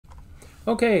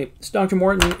Okay, it's Dr.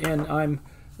 Morton, and I'm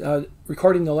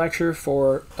recording the lecture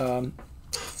for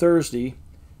Thursday,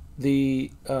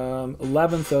 the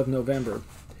 11th of November.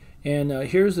 And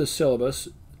here's the syllabus.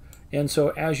 And so,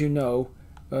 as you know,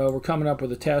 we're coming up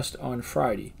with a test on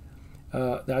Friday.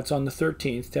 That's on the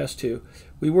 13th, test 2.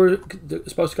 We were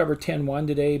supposed to cover 10.1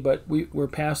 today, but we're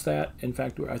past that. In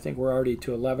fact, I think we're already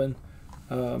to 11,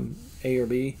 A or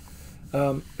B.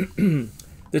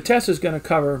 The test is going to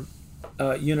cover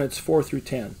units 4 through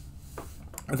 10.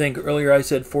 I think earlier I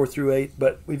said 4 through 8,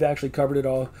 but we've actually covered it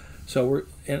all. So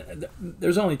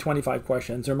there's only 25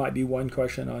 questions. There might be one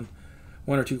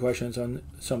or two questions on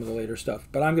some of the later stuff.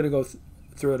 But I'm going to go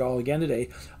through it all again today.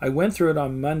 I went through it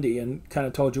on Monday and kind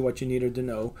of told you what you needed to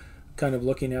know, kind of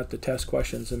looking at the test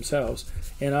questions themselves.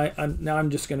 And now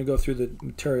I'm just going to go through the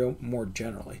material more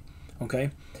generally. Okay,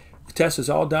 the test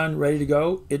is all done, ready to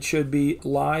go. It should be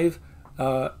live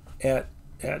at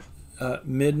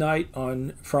midnight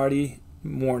on Friday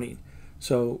morning.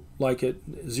 So like at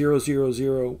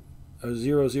 0001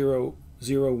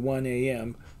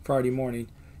 a.m. Friday morning,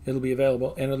 it'll be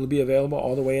available, and it'll be available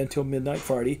all the way until midnight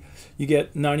Friday. You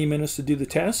get 90 minutes to do the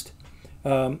test,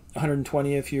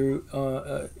 120 if you're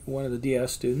one of the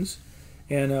DS students,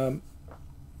 and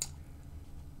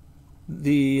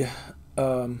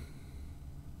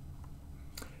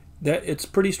that it's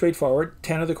pretty straightforward.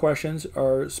 10 of the questions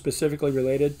are specifically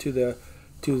related to the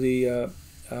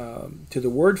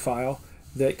Word file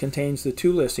that contains the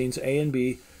two listings, A and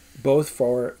B, both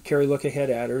for Carry Look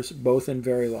Ahead adders, both in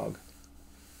Verilog.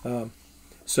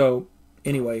 So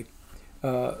anyway,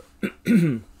 so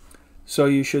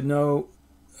you should know.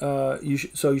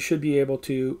 You should be able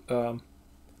to.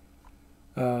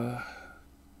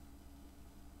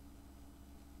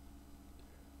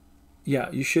 Yeah,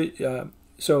 you should.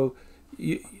 So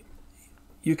you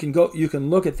can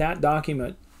look at that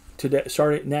document today.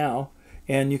 Start it now,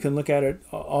 and you can look at it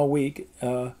all week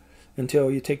until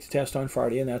you take the test on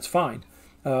Friday, and that's fine.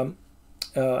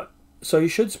 So you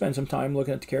should spend some time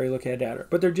looking at the Carry Look Ahead data,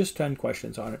 but there are just 10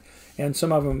 questions on it, and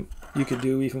some of them you could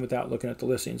do even without looking at the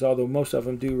listings, although most of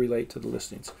them do relate to the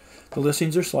listings. The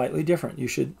listings are slightly different. You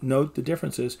should note the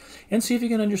differences and see if you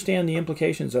can understand the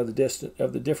implications of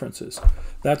the differences.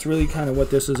 That's really kind of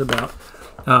what this is about.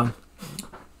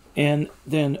 And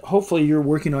then hopefully you're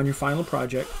working on your final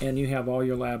project and you have all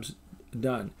your labs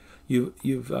done. You've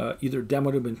either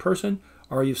demoed them in person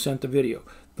or you've sent the video.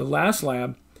 The last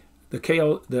lab, the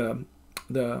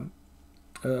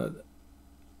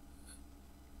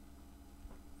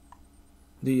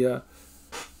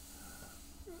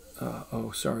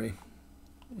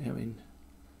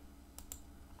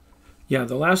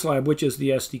last lab, which is the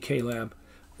SDK lab,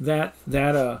 that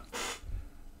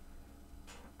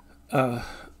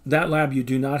lab you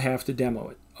do not have to demo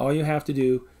it. All you have to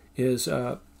do is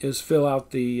fill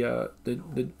out the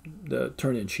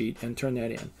turn-in sheet and turn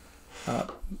that in.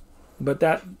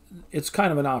 But it's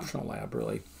kind of an optional lab,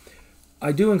 really.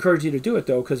 I do encourage you to do it,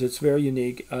 though, because it's very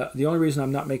unique. The only reason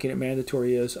I'm not making it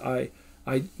mandatory is I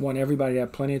want everybody to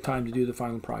have plenty of time to do the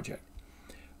final project.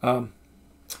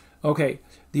 Okay,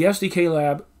 the SDK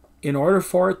lab, in order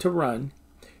for it to run,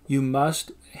 you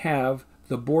must have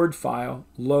the board file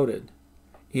loaded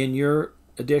in your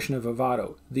edition of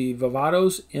Vivado. The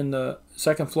Vivados in the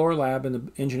second floor lab in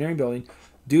the engineering building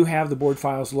do have the board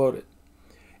files loaded.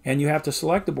 And you have to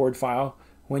select the board file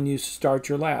when you start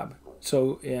your lab.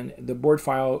 So the board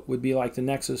file would be like the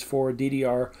Nexus 4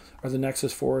 DDR or the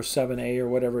Nexus 4 7A or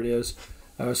whatever it is,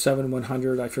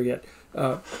 7100, I forget.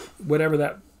 Whatever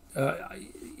that,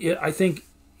 I think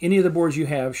any of the boards you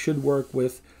have should work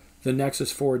with the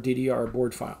Nexus 4 DDR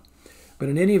board file. But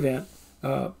in any event,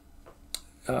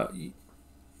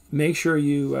 make sure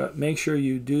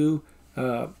you do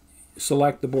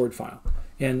select the board file.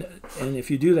 And if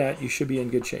you do that, you should be in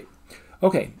good shape.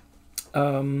 Okay.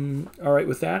 All right,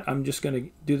 with that, I'm just going to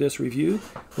do this review.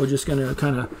 We're just going to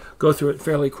kind of go through it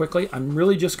fairly quickly. I'm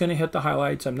really just going to hit the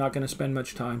highlights. I'm not going to spend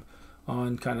much time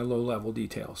on kind of low-level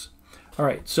details. All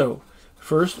right, so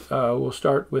first we'll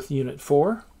start with Unit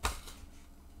 4.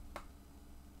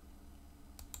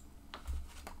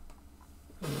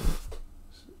 See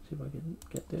if I can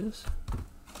get this.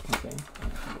 Okay,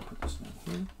 I'll put this down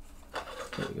here.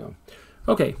 There we go.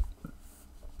 Okay,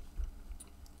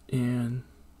 and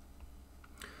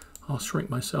I'll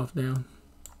shrink myself down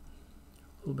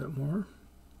a little bit more.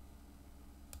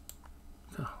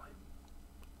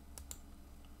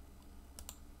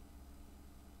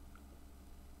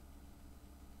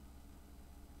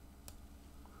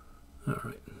 All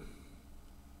right.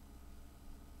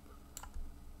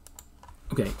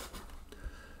 Okay.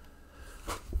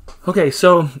 Okay,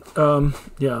 so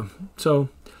yeah, so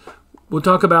we'll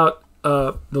talk about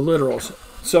the literals.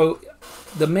 So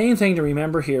the main thing to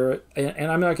remember here,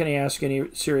 and I'm not going to ask any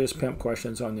serious pimp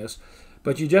questions on this,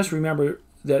 but you just remember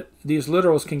that these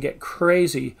literals can get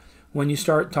crazy when you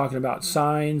start talking about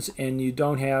signs and you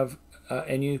don't have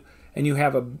and you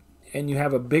have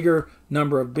a bigger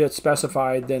number of bits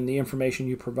specified than the information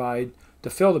you provide to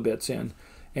fill the bits in,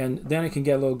 and then it can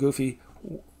get a little goofy.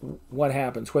 What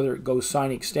happens, whether it goes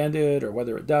sign extended or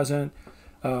whether it doesn't.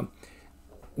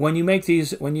 When you make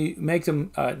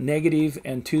them negative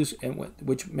and twos,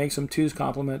 which makes them twos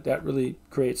complement, that really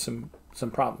creates some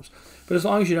problems. But as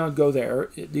long as you don't go there,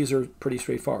 these are pretty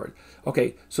straightforward.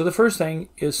 Okay, so the first thing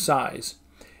is size.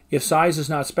 If size is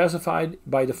not specified,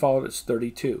 by default it's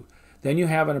 32. Then you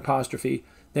have an apostrophe.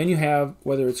 Then you have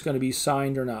whether it's going to be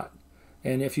signed or not.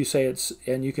 And if you say it's,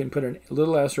 and you can put a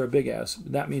little s or a big S,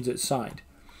 that means it's signed.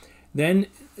 Then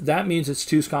that means it's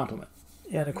two's complement.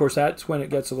 And of course that's when it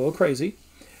gets a little crazy.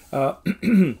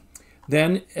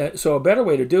 Then, so a better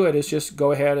way to do it is just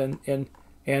go ahead and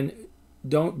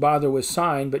don't bother with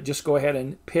sign, but just go ahead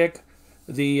and pick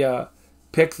the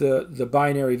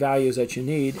binary values that you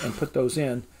need and put those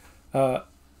in.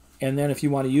 And then if you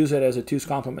want to use it as a two's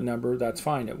complement number, that's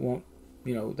fine. It won't,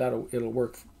 it'll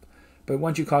work. But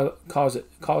once you put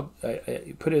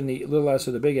in the little s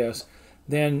or the big S,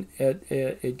 then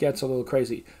it gets a little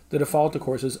crazy. The default, of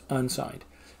course, is unsigned.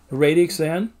 The radix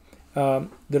then, the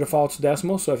default's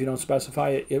decimal, so if you don't specify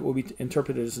it, it will be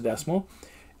interpreted as a decimal.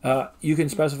 You can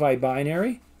specify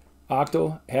binary,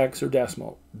 octal, hex, or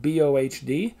decimal,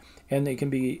 BOHD, and they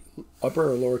can be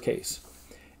upper or lowercase.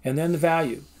 And then the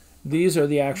value. These are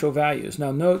the actual values.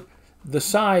 Now note, the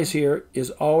size here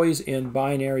is always in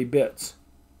binary bits.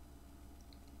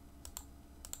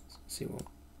 Let's see.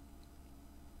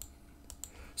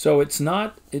 So it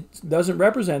doesn't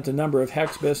represent the number of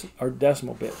hex bits or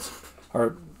decimal bits,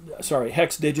 or sorry,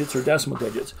 hex digits or decimal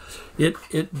digits. It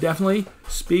definitely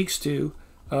speaks to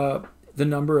the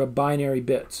number of binary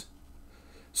bits.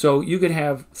 So you could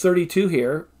have 32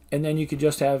 here, and then you could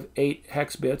just have 8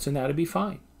 hex bits, and that'd be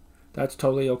fine. That's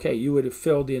totally okay. You would have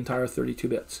filled the entire 32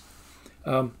 bits.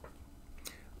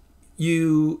 If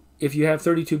you have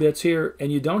 32 bits here and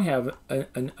you don't have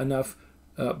enough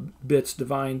bits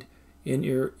defined in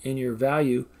your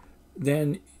value,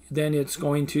 then it's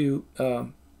going to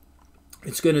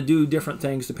do different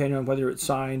things depending on whether it's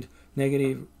signed,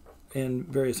 negative, and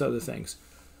various other things.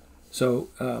 So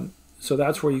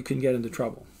that's where you can get into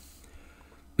trouble.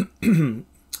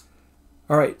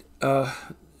 All right.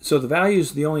 So the value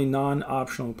is the only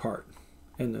non-optional part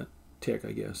in the tick,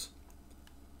 I guess.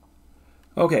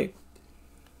 Okay.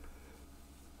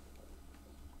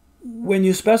 When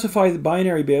you specify the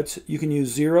binary bits, you can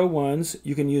use 0, 1s,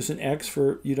 you can use an X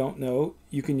for you don't know,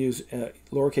 you can use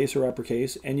lowercase or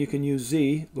uppercase, and you can use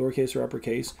Z, lowercase or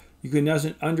uppercase. You can use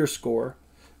an underscore.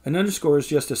 An underscore is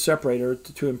just a separator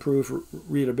to improve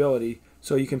readability,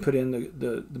 so you can put in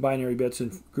the binary bits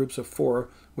in groups of 4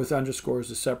 with underscores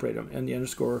to separate them, and the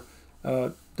underscore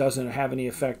doesn't have any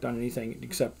effect on anything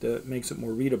except makes it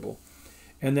more readable.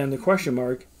 And then the question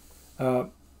mark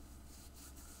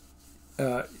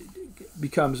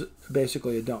becomes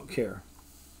basically a don't care.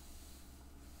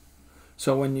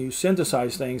 So when you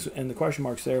synthesize things and the question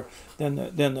mark's there, then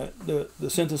the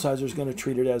synthesizer is going to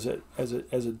treat it as a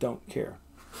don't care,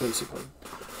 basically.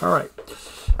 All right.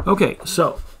 Okay.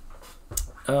 So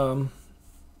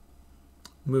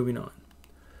moving on.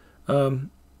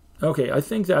 Okay, I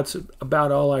think that's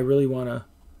about all I really want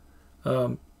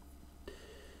to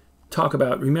talk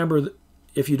about. Remember,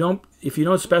 if you don't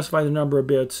specify the number of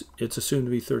bits, it's assumed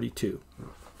to be 32.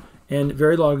 And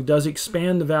Verilog does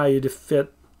expand the value to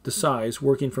fit the size,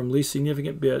 working from least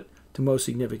significant bit to most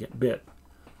significant bit.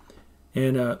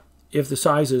 And if the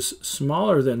size is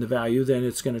smaller than the value, then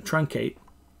it's going to truncate,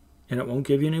 and it won't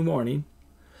give you any warning.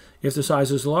 If the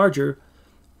size is larger,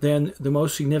 then the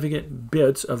most significant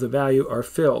bits of the value are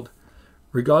filled.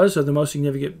 Regardless of the most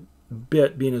significant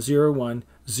bit being a 0, 1,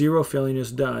 0 filling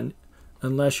is done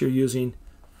unless you're using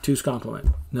 2's complement.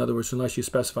 In other words, unless you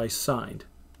specify signed.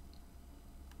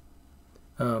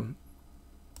 However,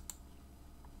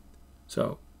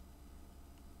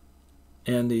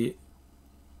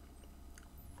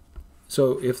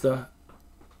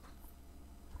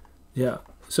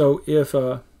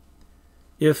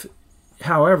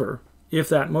 if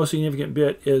that most significant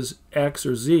bit is X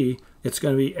or Z, it's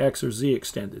going to be X or Z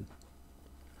extended.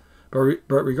 But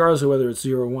regardless of whether it's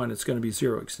 0 or 1, it's going to be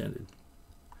 0 extended.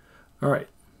 All right.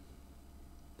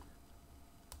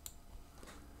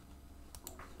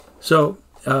 So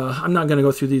I'm not going to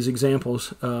go through these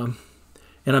examples, and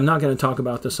I'm not going to talk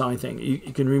about the sign thing.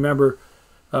 You can remember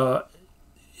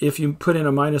if you put in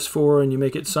a -4 and you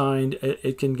make it signed,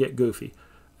 it can get goofy.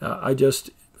 I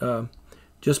just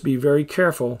be very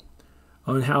careful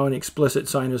on how an explicit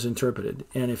sign is interpreted.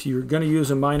 And if you're going to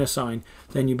use a minus sign,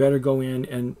 then you better go in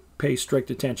and pay strict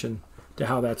attention to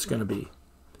how that's going to be,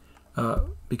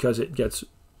 because it gets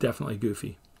definitely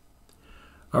goofy.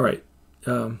 All right.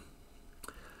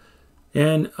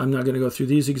 And I'm not going to go through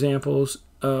these examples.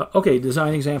 Okay,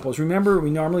 design examples. Remember,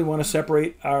 we normally want to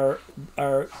separate our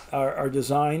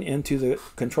design into the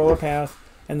controller path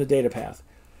and the data path.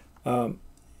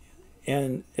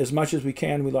 And as much as we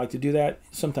can, we like to do that.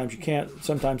 Sometimes you can't.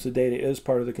 Sometimes the data is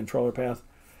part of the controller path.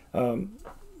 But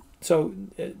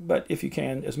if you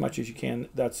can, as much as you can,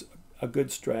 that's a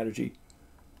good strategy.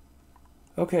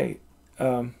 Okay.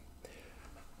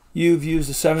 You've used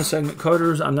the 7-segment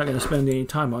coders. I'm not going to spend any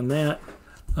time on that.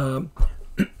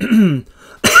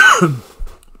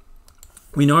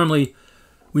 We normally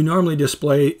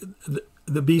display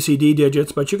the BCD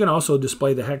digits, but you can also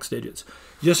display the hex digits.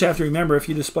 You just have to remember, if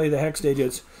you display the hex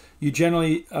digits, you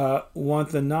generally want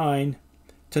the 9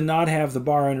 to not have the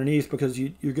bar underneath, because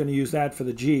you're going to use that for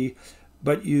the G,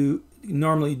 but you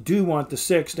normally do want the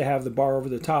 6 to have the bar over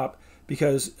the top,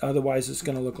 because otherwise it's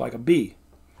going to look like a B.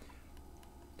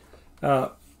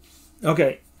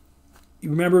 Okay, you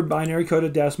remember binary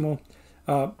coded decimal.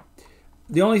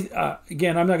 The only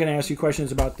again, I'm not going to ask you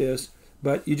questions about this,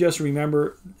 but you just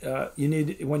remember you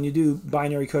need, when you do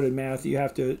binary coded math, you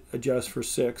have to adjust for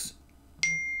 6,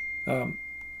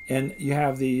 and you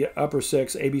have the upper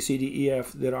 6 A, B, C, D, E,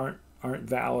 F that aren't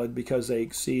valid because they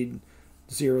exceed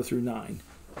 0 through 9.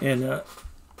 And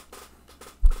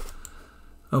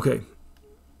okay,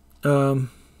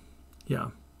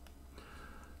 yeah.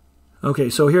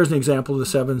 Okay, so here's an example of the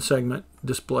 7-segment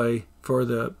display for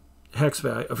the hex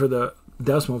value, for the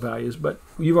decimal values, but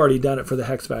you've already done it for the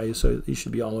hex values, so you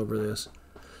should be all over this.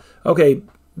 Okay,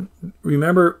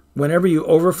 remember, whenever you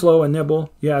overflow a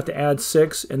nibble, you have to add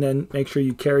 6 and then make sure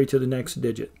you carry to the next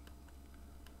digit.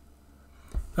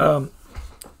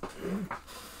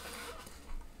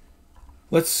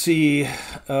 Let's see.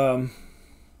 Yeah,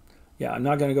 I'm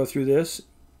not going to go through this.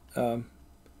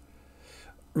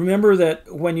 Remember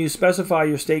that when you specify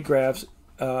your state graphs,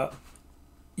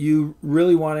 you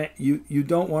really want to, you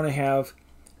don't want to have,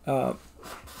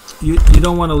 you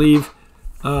don't want to leave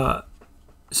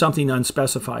something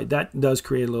unspecified. That does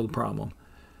create a little problem.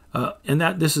 And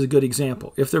this is a good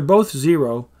example. If they're both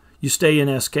 0, you stay in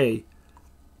SK.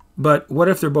 But what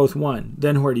if they're both 1?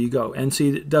 Then where do you go? And see,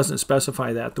 it doesn't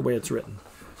specify that the way it's written.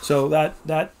 So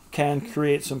that can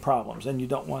create some problems, and you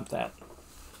don't want that.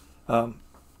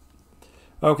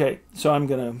 Okay, so I'm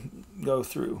going to go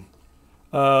through.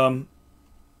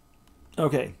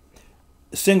 Okay,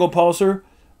 single pulsar.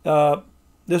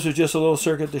 This was just a little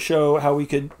circuit to show how we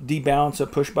could debounce a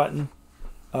push button.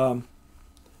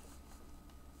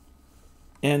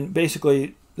 And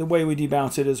basically, the way we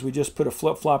debounce it is we just put a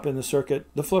flip-flop in the circuit.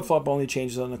 The flip-flop only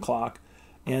changes on the clock.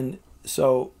 And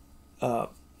so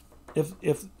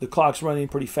if the clock's running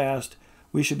pretty fast,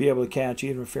 we should be able to catch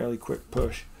even a fairly quick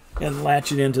push and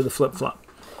latch it into the flip-flop.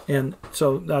 And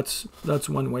so that's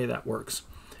one way that works.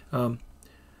 And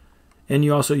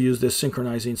you also use this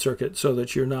synchronizing circuit so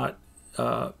that you're not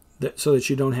so that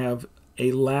you don't have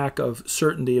a lack of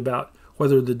certainty about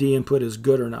whether the D input is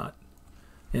good or not.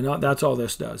 And that's all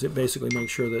this does. It basically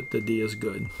makes sure that the D is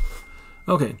good.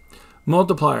 Okay,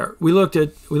 multiplier. We looked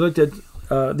at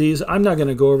these. I'm not going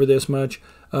to go over this much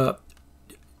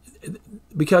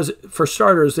because for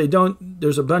starters, they don't.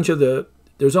 There's a bunch of the.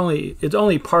 It's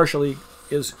only partially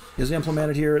is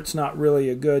implemented here. It's not really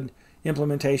a good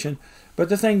implementation. But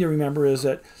the thing to remember is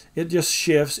that it just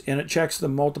shifts and it checks the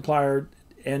multiplier,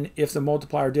 and if the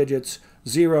multiplier digit's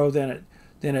 0, then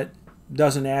it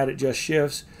doesn't add, it just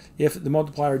shifts. If the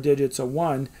multiplier digit's a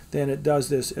 1, then it does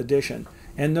this addition.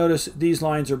 And notice these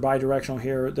lines are bidirectional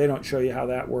here. They don't show you how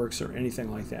that works or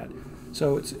anything like that.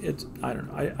 So it's I don't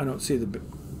know. I don't see the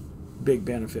big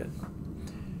benefit.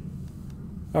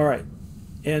 All right.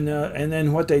 And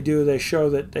then what they do, they show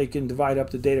that they can divide up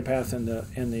the data path and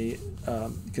the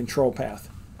control path.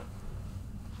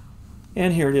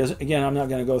 And here it is. Again, I'm not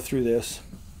going to go through this.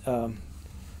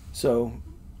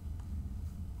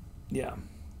 Yeah.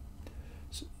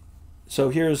 So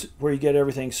here's where you get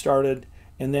everything started.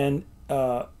 And then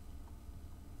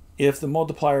if the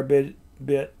multiplier bit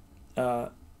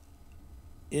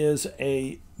is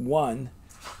a 1,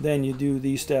 then you do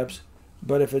these steps.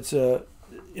 But if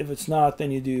it's not,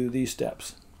 then you do these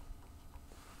steps.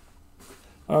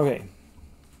 Okay.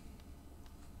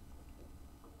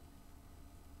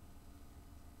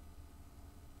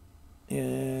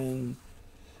 And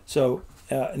so,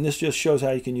 and this just shows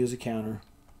how you can use a counter.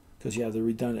 because you have the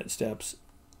redundant steps.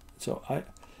 So I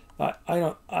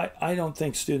don't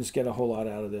think students get a whole lot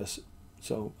out of this,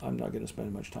 so I'm not going to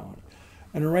spend much time on it.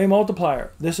 An array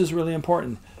multiplier. This is really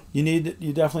important. You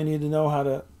definitely need to know how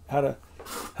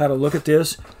to look at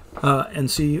this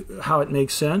and see how it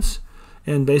makes sense.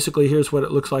 And basically, here's what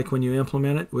it looks like when you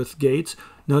implement it with gates.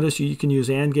 Notice you can use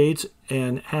AND gates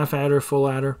and half adder, full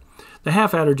adder. The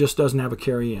half adder just doesn't have a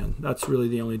carry in. That's really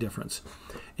the only difference.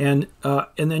 And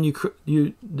then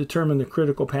you determine the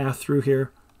critical path through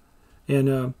here.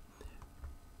 And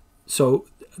so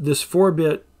this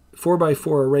 4-bit 4x4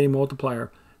 array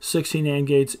multiplier, 16 AND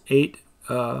gates, 8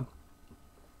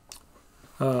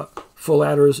 full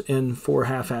adders, and 4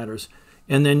 half adders.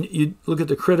 And then you look at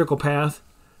the critical path.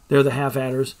 They're the half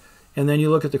adders. And then you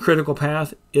look at the critical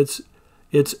path. It's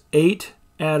 8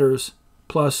 adders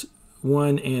plus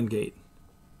 1 AND gate.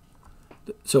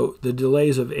 So the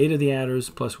delays of 8 of the adders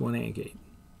plus 1 AND gate.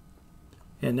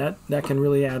 And that can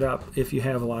really add up if you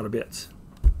have a lot of bits.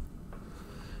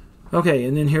 Okay,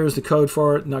 and then here's the code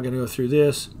for it. I'm not going to go through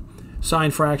this.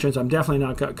 Signed fractions, I'm definitely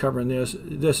not covering this.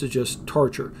 This is just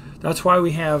torture. That's why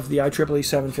we have the IEEE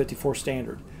 754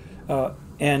 standard.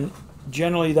 And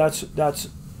generally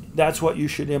that's what you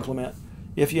should implement.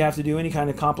 If you have to do any kind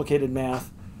of complicated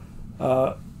math,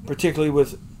 particularly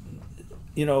with,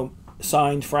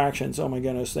 signed fractions, oh my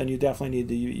goodness, then you definitely need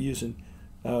to be using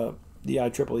the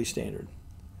IEEE standard.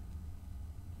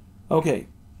 Okay.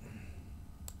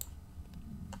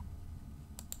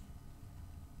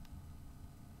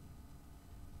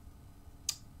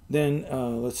 Then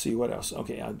let's see what else.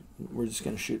 Okay, we're just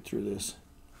going to shoot through this.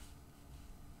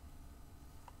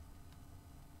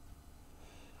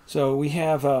 So we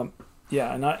have, and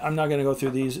I'm not going to go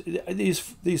through these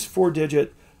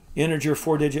 4-digit integer,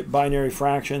 4-digit binary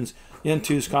fractions in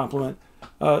 2's complement.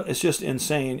 It's just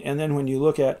insane. And then when you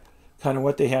look at kind of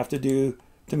what they have to do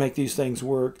to make these things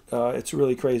work, it's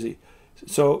really crazy.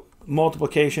 So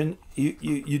multiplication,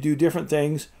 you do different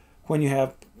things when you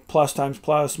have plus times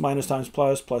plus, minus times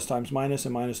plus, plus times minus,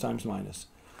 and minus times minus.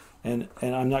 And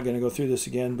I'm not going to go through this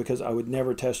again because I would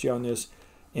never test you on this.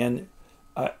 And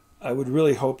I would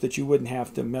really hope that you wouldn't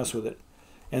have to mess with it.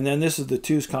 And then this is the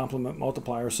 2's complement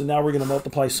multiplier. So now we're going to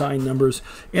multiply signed numbers.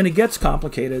 And it gets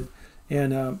complicated.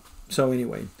 And so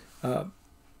anyway,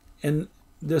 and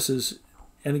this is,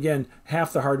 and again,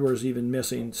 half the hardware is even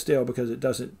missing still because it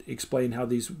doesn't explain how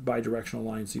these bidirectional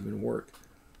lines even work.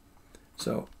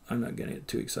 So I'm not getting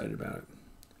too excited about it.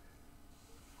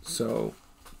 So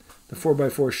the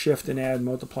 4x4 shift and add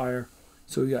multiplier.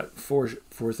 So we got four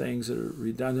things that are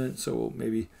redundant. So we'll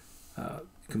maybe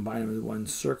combine them into one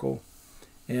circle.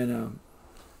 And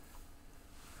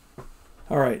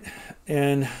all right.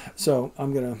 And so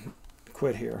I'm going to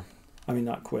quit here. I mean,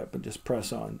 not quit, but just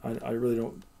press on. I really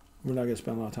don't. We're not going to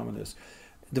spend a lot of time on this.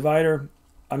 Divider.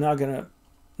 I'm not going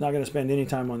to spend any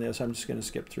time on this. I'm just going to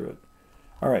skip through it.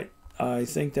 All right. I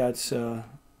think that's,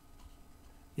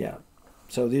 yeah.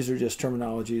 So these are just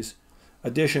terminologies.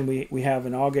 Addition, we have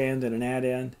an augend and an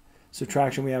addend.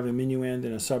 Subtraction, we have a minuend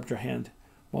and a subtrahend.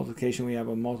 Multiplication, we have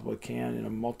a multiplicand and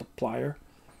a multiplier.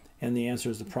 And the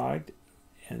answer is the product.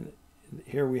 And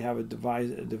here we have a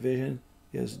division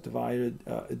is divided,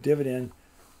 a dividend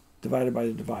divided by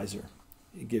the divisor.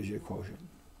 It gives you a quotient.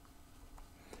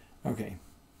 Okay.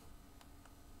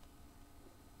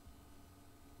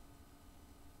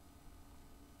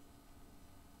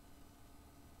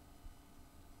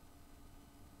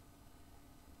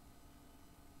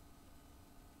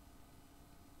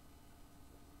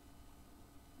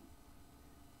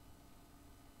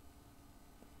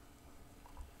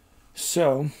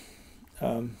 So,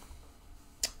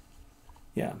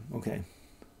 yeah, okay.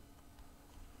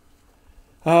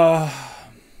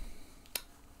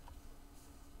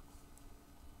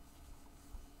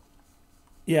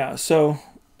 Yeah, so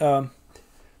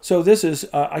this is,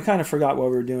 I kind of forgot what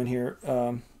we were doing here.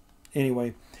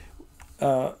 Anyway,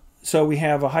 so we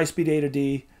have a high-speed A to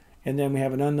D, and then we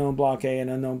have an unknown block A, an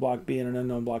unknown block B, and an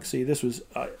unknown block C. This was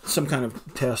some kind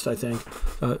of test, I think,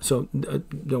 so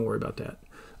don't worry about that.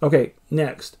 Okay,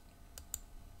 next.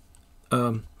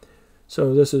 So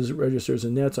this is registers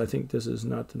and nets. I think this is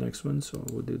not the next one, so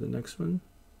we'll do the next one.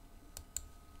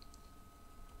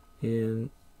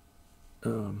 And,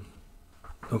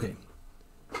 okay.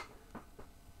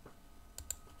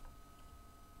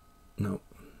 No.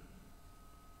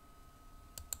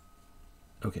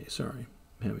 Okay, sorry.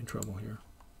 I'm having trouble here.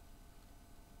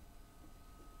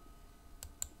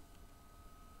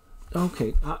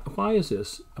 Okay, why is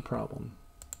this a problem?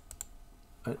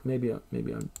 Maybe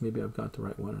I've got the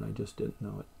right one and I just didn't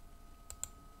know it.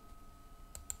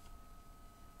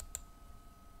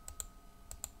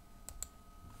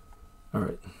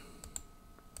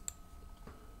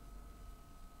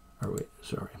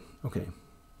 sorry. Okay.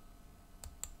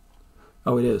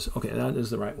 Oh, it is. Okay, that is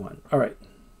the right one. All right.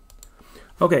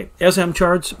 Okay, SM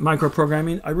charts,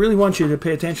 microprogramming. I really want you to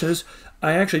pay attention to this.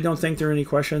 I actually don't think there are any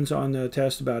questions on the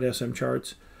test about SM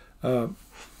charts, but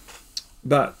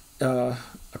I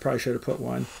probably should have put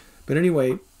one. But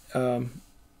anyway,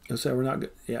 let's say we're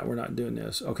not doing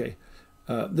this. Okay,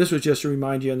 this was just to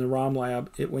remind you in the ROM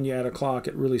lab, when you add a clock,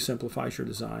 it really simplifies your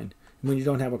design. When you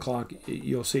don't have a clock,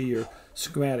 you'll see your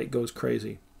schematic goes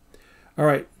crazy. All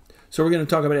right, so we're going to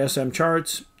talk about SM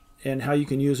charts and how you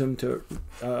can use them to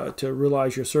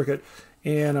realize your circuit.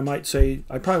 And I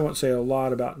probably won't say a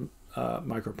lot about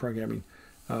microprogramming.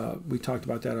 We talked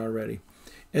about that already.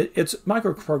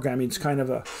 Microprogramming is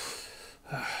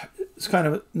kind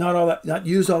of not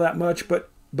used all that much,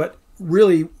 but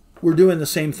really we're doing the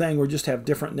same thing. We just have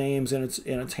different names and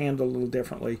it's handled a little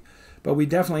differently. But we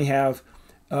definitely have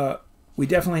a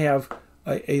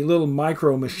little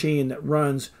micro machine that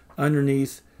runs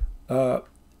underneath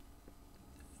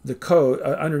the code,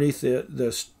 underneath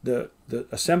the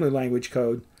assembly language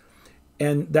code,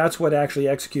 and that's what actually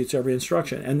executes every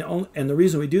instruction. And the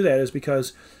reason we do that is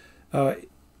because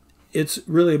it's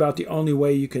really about the only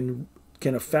way you can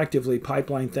effectively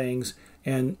pipeline things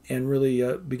and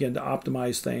really begin to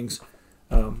optimize things,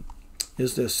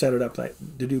 is to set it up to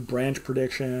do branch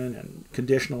prediction and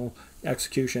conditional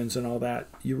executions and all that.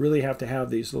 You really have to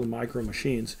have these little micro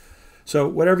machines. So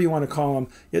whatever you want to call them,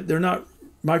 they're not.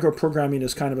 Microprogramming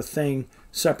is kind of a thing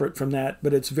separate from that,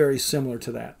 but it's very similar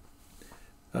to that.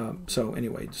 So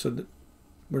anyway,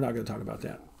 we're not going to talk about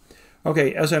that.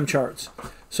 Okay, SM charts.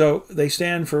 So they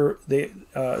stand for the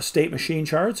state machine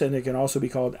charts, and they can also be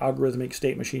called algorithmic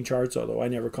state machine charts, although I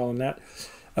never call them that.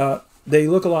 They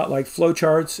look a lot like flow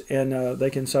charts, and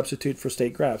they can substitute for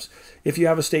state graphs. If you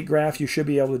have a state graph, you should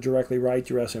be able to directly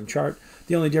write your SM chart.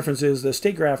 The only difference is the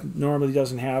state graph normally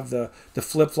doesn't have the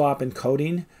flip-flop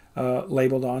encoding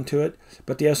labeled onto it,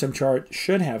 but the SM chart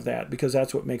should have that because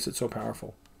that's what makes it so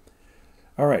powerful.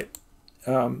 All right.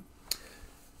 The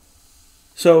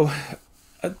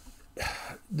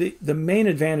main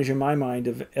advantage in my mind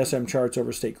of SM charts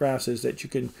over state graphs is that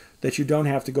you don't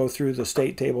have to go through the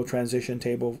state table, transition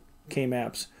table,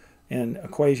 K-maps, and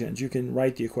equations. You can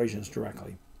write the equations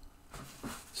directly.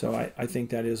 So I think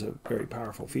that is a very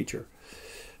powerful feature.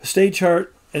 A state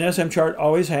chart, an SM chart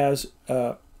always has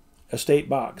a state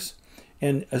box,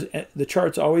 and the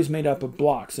chart's always made up of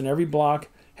blocks, and every block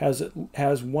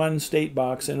has one state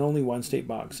box and only one state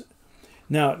box.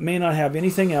 Now, it may not have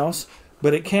anything else,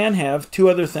 but it can have two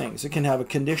other things. It can have a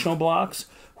conditional blocks,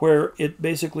 where it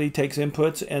basically takes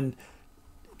inputs and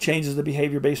changes the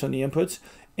behavior based on the inputs,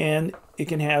 and it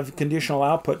can have conditional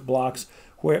output blocks,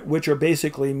 which are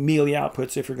basically mealy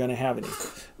outputs if you're going to have any.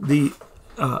 The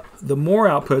more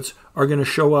outputs are going to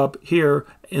show up here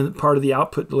in part of the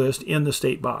output list in the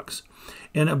state box.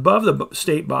 And above the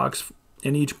state box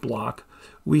in each block,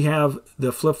 we have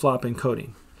the flip-flop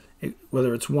encoding.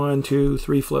 Whether it's 1, 2,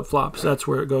 3 flip-flops, that's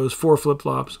where it goes, 4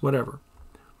 flip-flops, whatever.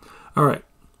 All right.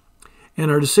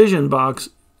 And our decision box,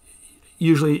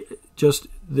 usually just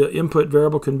the input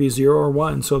variable can be 0 or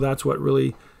 1, so that's what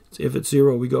really, if it's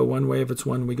 0, we go one way, if it's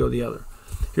 1, we go the other.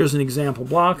 Here's an example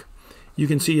block. You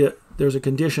can see there's a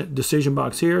decision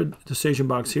box here, and decision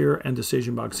box here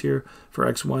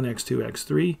for x1, x2,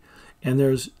 x3. And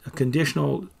there's a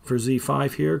conditional for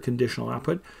Z5 here, conditional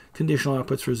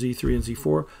outputs for Z3 and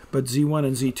Z4, but Z1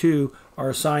 and Z2 are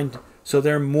assigned, so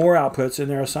they're more outputs and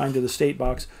they're assigned to the state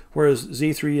box, whereas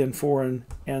Z3 and 4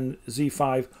 and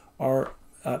Z5 are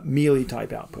mealy type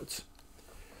outputs.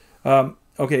 We'll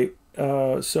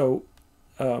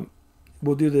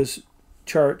do this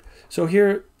chart. So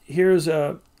here's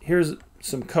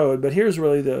some code, but here's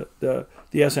really the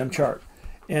SM chart.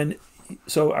 And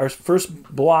so our first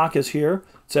block is here.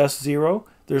 It's S0.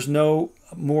 There's no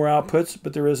more outputs,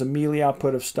 but there is a mealy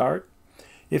output of start.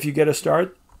 If you get a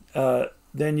start,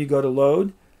 then you go to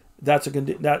load. This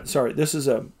is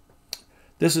a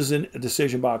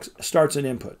decision box. Start's an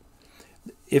input.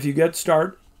 If you get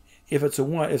start, if it's a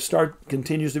 1, if start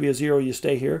continues to be a 0, you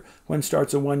stay here. When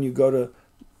start's a 1, you go to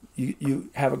you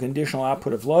have a conditional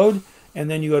output of load, and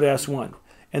then you go to S1.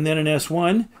 And then in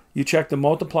S1, you check the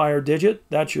multiplier digit.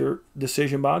 That's your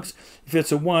decision box. If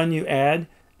it's a 1, you add,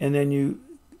 and then you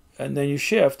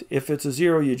shift. If it's a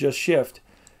 0, you just shift.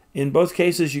 In both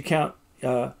cases, you count.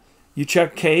 You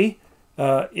check K.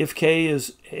 If K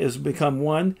is become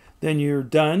 1, then you're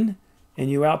done, and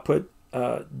you output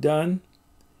done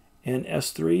and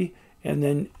S3, and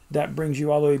then that brings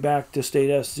you all the way back to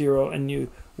state S0, and you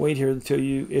wait here until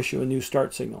you issue a new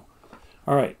start signal.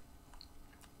 All right.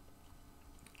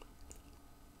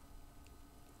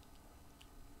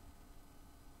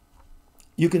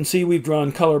 you can see we've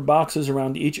drawn colored boxes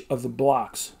around each of the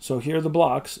blocks. So here are the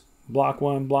blocks: block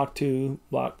 1, block 2,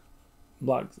 block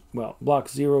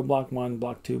 0, block 1,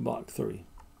 block 2, block 3.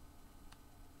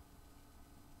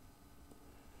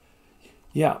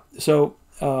 Yeah, so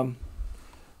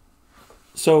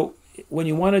when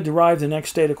you want to derive the next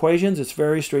state equations, it's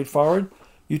very straightforward.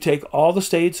 You take all the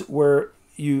states where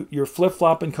your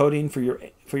flip-flop encoding for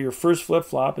your first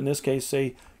flip-flop, in this case,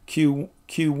 say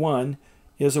Q1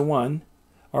 is a 1,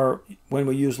 or when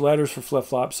we use letters for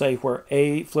flip-flop, say where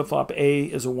flip-flop A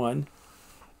is a 1,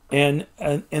 and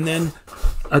then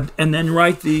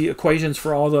write the equations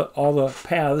for all the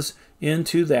paths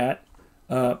into that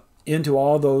into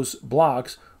all those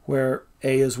blocks where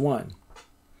A is 1.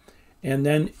 And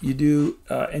then you do,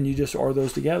 and you just OR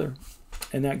those together.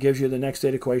 And that gives you the next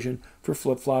state equation for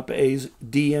flip-flop A's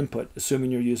D input,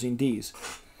 assuming you're using D's.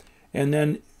 And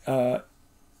then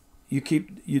you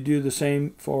do the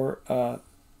same for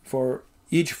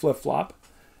each flip-flop.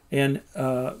 And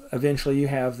eventually you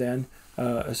have then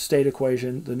a state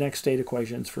equation, the next state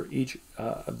equations for each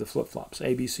of the flip-flops,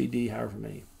 A, B, C, D, however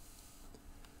many.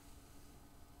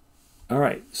 All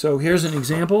right, so here's an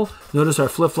example. Notice our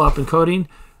flip-flop encoding.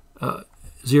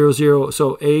 0, 0,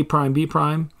 so A prime, B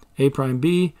prime, A prime,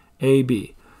 B, A,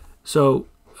 B. So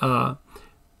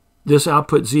this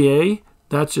output ZA,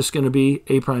 that's just going to be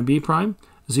A prime, B prime.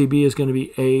 ZB is going to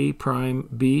be A prime,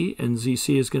 B, and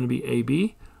ZC is going to be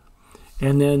AB.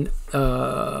 And then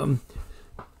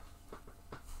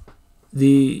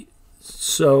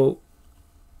so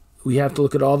we have to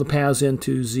look at all the paths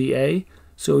into ZA.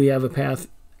 So we have a path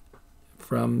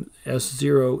from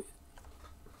S0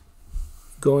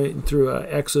 going through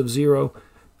x of 0,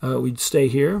 we'd stay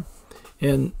here.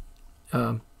 And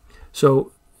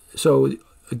so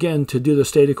again, to do the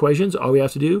state equations, all we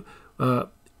have to do,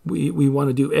 we want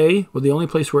to do A. Well, the only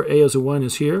place where A is a 1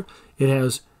 is here. It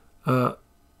has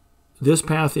this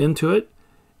path into it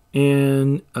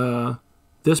and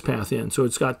this path in. So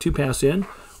it's got two paths in.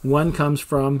 One comes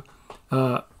from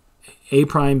A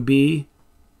prime B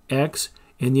x,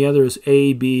 and the other is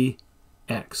A B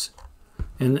x.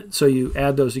 And so you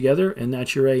add those together, and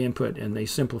that's your A input, and they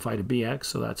simplify to BX,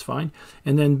 so that's fine.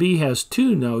 And then B has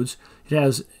two nodes. It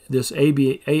has this A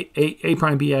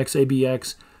prime BX,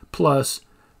 ABX, plus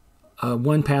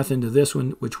one path into this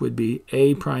one, which would be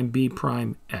A prime B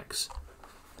prime X.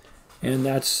 And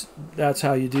that's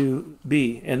how you do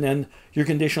B. And then your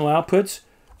conditional outputs,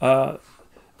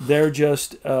 they're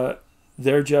just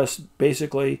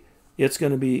basically, it's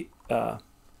going to be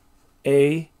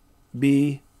A,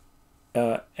 B,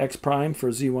 x prime for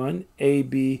Z1, A,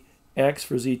 B, x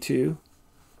for Z2,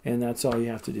 and that's all you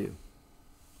have to do.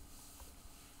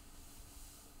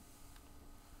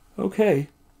 Okay.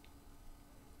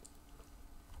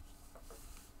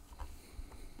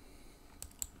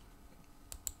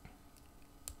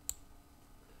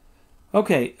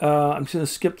 Okay, I'm just going to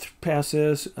skip past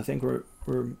this. I think we're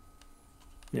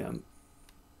yeah.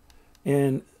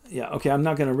 And yeah, okay, I'm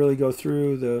not going to really go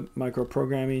through the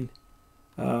microprogramming.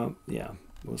 Yeah,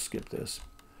 we'll skip this.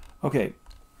 Okay,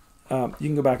 you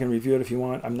can go back and review it if you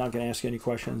want. I'm not going to ask you any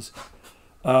questions.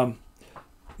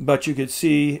 But you could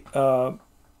see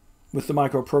with the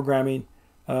microprogramming,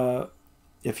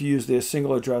 if you use the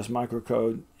single address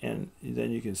microcode, and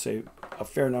then you can save a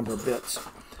fair number of bits.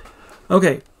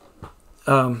 Okay,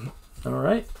 all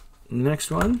right,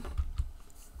 next one.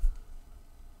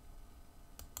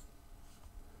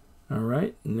 All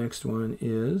right, next one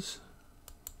is...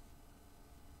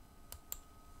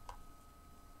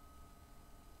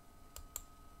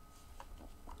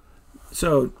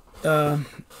 So, all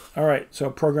right, so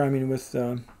programming with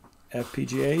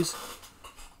FPGAs.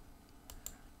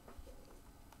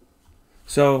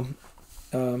 So,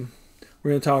 we're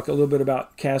going to talk a little bit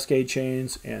about cascade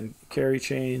chains and carry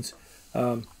chains,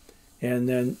 and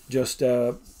then just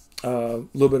a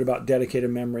little bit about dedicated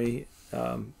memory,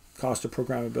 cost of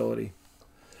programmability.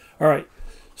 All right,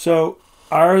 so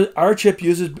our chip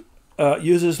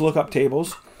uses lookup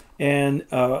tables. And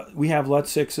we have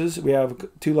LUT6s. We have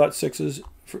two LUT6s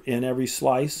in every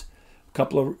slice, a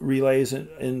couple of relays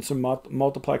and some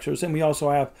multiplexers. And we also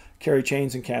have carry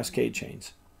chains and cascade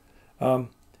chains.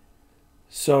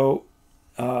 So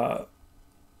if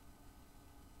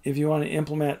you want to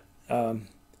implement a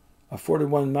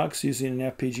 4-to-1 mux using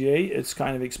an FPGA, it's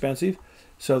kind of expensive.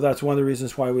 So that's one of the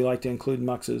reasons why we like to include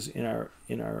muxes in our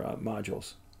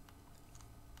modules.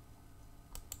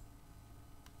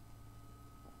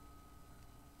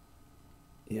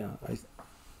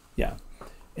 Yeah,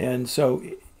 and so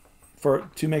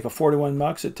to make a 4-to-1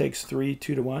 mux, it takes 3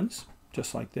 2-to-1s,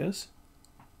 just like this.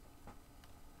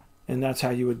 And that's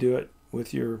how you would do it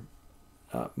with your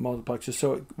multiplexers,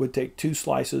 so it would take 2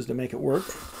 slices to make it work.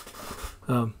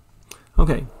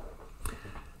 Okay.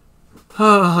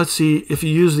 Let's see. If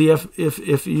you use the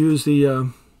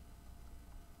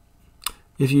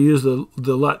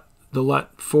the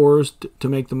LUT4s to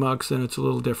make the mux, then it's a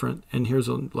little different. And here's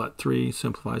a LUT3,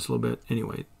 simplifies a little bit.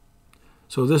 Anyway,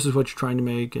 so this is what you're trying to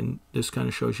make, and this kind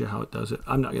of shows you how it does it.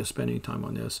 I'm not going to spend any time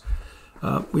on this.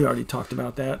 We already talked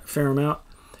about that a fair amount.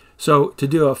 So to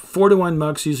do a 4-to-1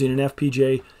 mux using an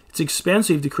FPGA, it's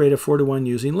expensive to create a 4-to-1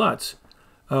 using LUTs.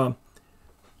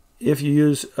 If you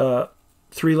use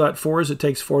 3 LUT4s, it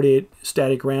takes 48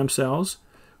 static RAM cells,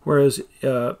 whereas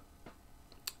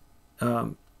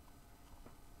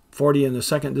 40 in the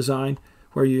second design,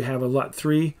 where you have a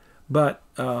LUT3. But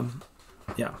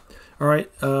yeah, all right.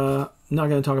 Not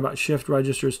going to talk about shift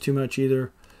registers too much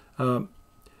either.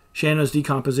 Shannon's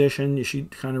decomposition, you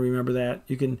should kind of remember that.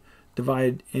 You can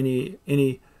divide any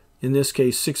in this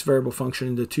case 6 variable function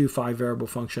into 2 5 variable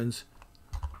functions.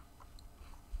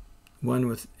 One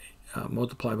with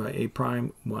multiplied by a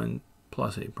prime, one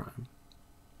plus a prime.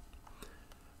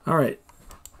 All right.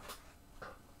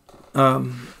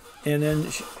 And then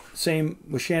same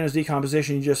with Shannon's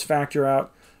decomposition, you just factor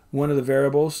out one of the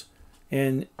variables,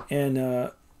 and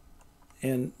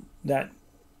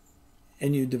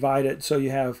you divide it, so you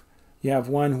have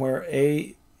one where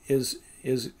a is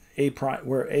a prime,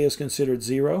 where a is considered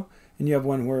 0, and you have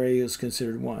one where a is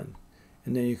considered 1,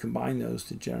 and then you combine those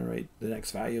to generate the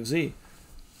next value of z.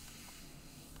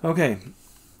 Okay,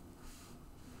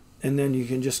 and then you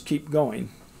can just keep going.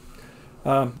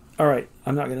 All right,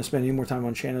 I'm not going to spend any more time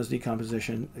on Shannon's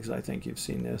decomposition because I think you've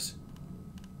seen this.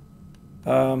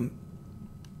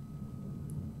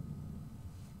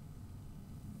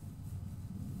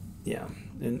 Yeah,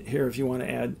 and here if you want to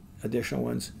add additional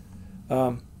ones.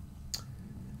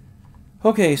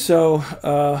 Okay, so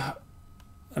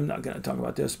I'm not going to talk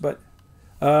about this, but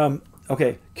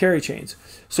okay, carry chains.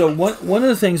 So one of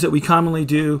the things that we commonly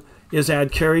do is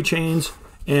add carry chains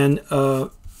and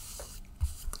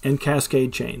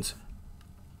cascade chains.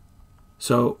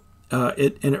 So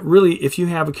it really, if you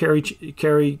have a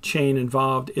carry chain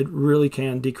involved, it really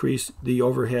can decrease the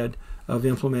overhead of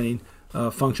implementing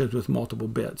functions with multiple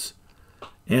bits.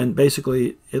 And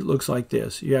basically, it looks like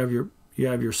this. You have your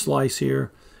slice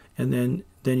here, and then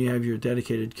you have your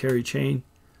dedicated carry chain,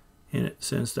 and it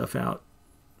sends stuff out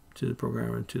to the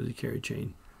programmer to the carry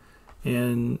chain.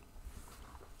 And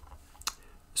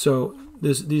so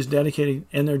these dedicated,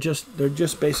 and they're just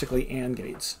basically AND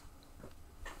gates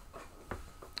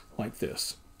like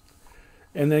this.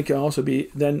 And they can also be,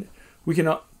 then we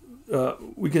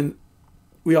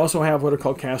also have what are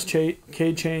called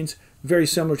cascade chains, very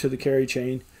similar to the carry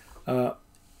chain.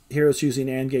 Here it's using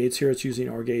AND gates, here it's using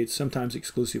OR gates, sometimes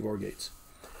exclusive OR gates.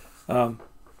 So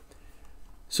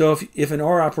if an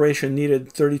OR operation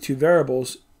needed 32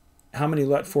 variables, how many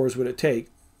LUT4s would it take?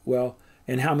 Well,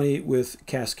 and how many with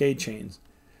cascade chains?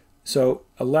 So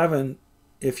 11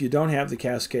 if you don't have the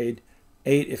cascade,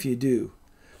 8 if you do.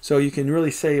 So you can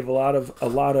really save a lot of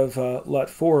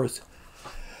LUT4s.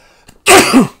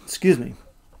 Excuse me.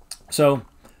 So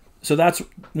that's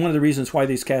one of the reasons why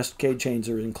these cascade chains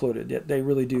are included. They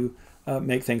really do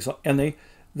make things, and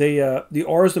the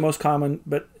OR is the most common,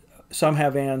 but some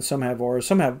have AND, some have OR,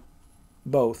 some have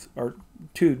both, or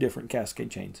 2 different cascade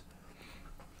chains.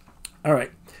 All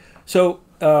right, so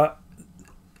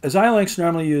Xilinx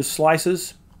normally use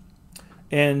slices,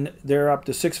 and they're up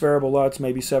to 6 variable LUTs,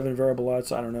 maybe 7 variable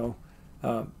LUTs, I don't know.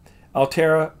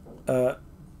 Altera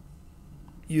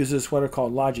uses what are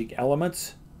called logic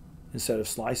elements instead of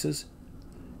slices,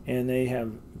 and they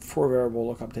have 4 variable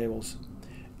lookup tables.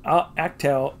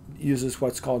 Actel uses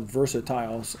what's called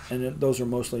versatiles, and those are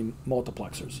mostly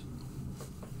multiplexers.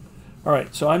 All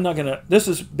right, so I'm not going to, this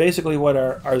is basically what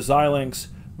our Xilinx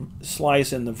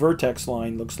slice in the vertex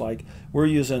line looks like. We're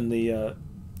using the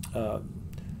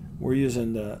we're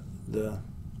using the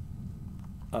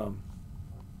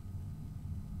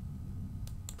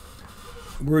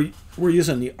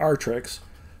Artrix,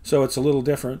 so it's a little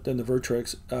different than the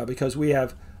Vertrix because we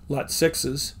have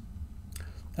LUT6s.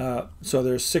 So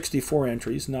there's 64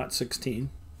 entries, not 16.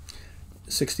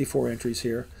 64 entries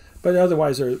here, but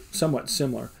otherwise they're somewhat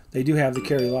similar. They do have the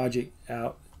carry logic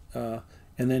out,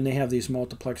 and then they have these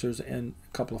multiplexers and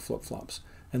a couple of flip-flops.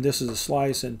 And this is a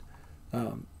slice, and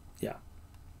yeah.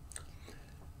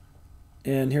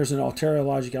 And here's an Altera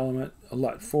logic element, a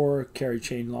LUT4, carry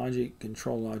chain logic,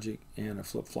 control logic, and a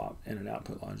flip-flop and an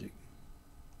output logic.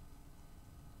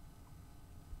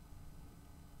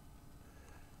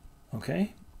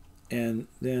 Okay, and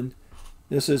then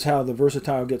this is how the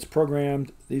versatile gets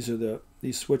programmed. These are the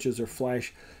these switches are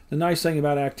flash. The nice thing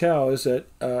about Actel is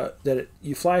that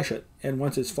you flash it, and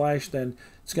once it's flashed, then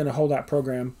it's going to hold that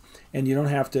program, and you don't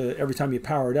have to, every time you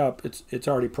power it up, it's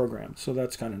already programmed. So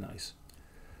that's kind of nice.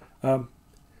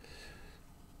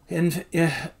 And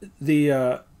the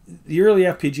early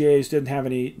FPGAs didn't have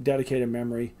any dedicated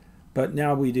memory, but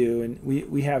now we do, and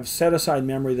we have set-aside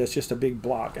memory that's just a big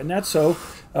block. And that's so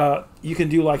you can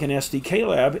do like an SDK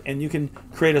lab, and you can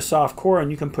create a soft core,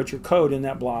 and you can put your code in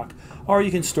that block, or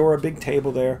you can store a big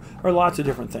table there, or lots of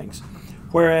different things.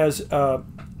 Whereas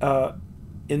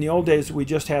in the old days, we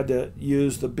just had to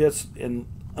use the bits in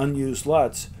unused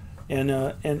LUTs, and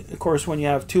of course, when you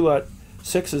have 2 LUT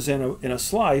 6s in a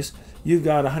slice, you've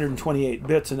got 128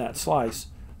 bits in that slice.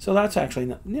 So that's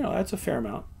actually, that's a fair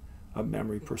amount of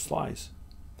memory per slice.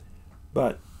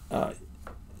 But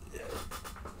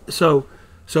so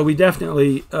we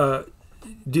definitely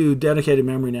do dedicated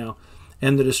memory now,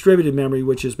 and the distributed memory,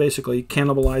 which is basically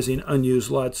cannibalizing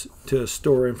unused LUTs to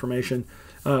store information,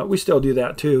 we still do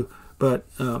that too, but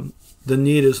the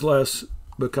need is less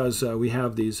because we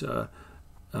have these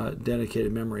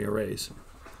dedicated memory arrays.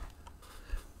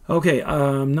 Okay,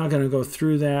 I'm not going to go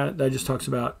through that. That just talks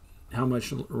about how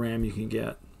much RAM you can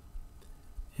get.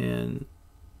 And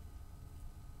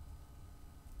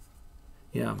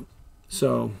yeah,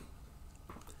 so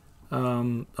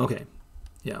okay,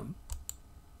 yeah.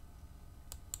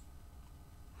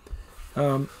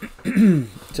 So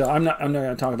I'm not going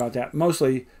to talk about that.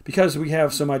 Mostly because we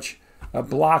have so much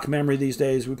block memory these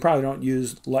days, we probably don't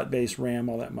use LUT-based RAM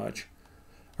all that much.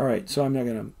 All right, so I'm not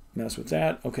going to mess with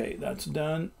that. Okay, that's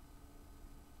done.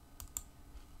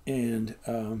 And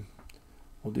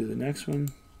we'll do the next one.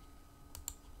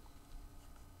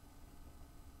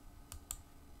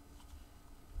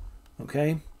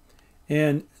 Okay,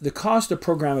 and the cost of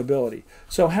programmability.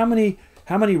 So how many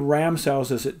RAM cells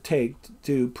does it take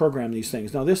to program these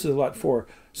things? Now this is a LUT 4,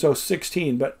 so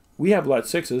 16, but we have LUT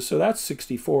 6s, so that's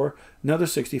 64, another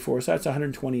 64, so that's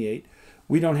 128.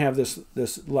 We don't have this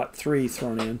LUT 3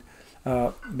 thrown in,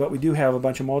 but we do have a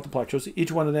bunch of multiplexers.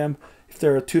 Each one of them, if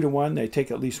they're a 2 to 1, they take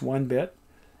at least 1 bit,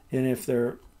 and if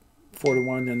they're 4 to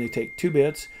 1, then they take 2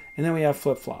 bits, and then we have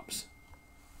flip-flops.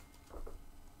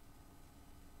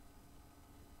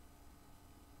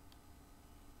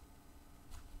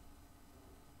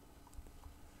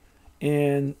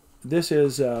 And this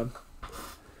is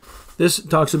this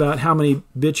talks about how many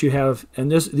bits you have,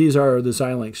 and these are the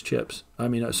Xilinx chips. I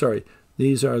mean, sorry,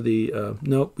 these are the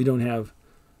nope, we don't have.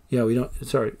 Yeah, we don't.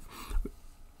 Sorry,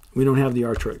 we don't have the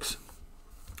Artrix.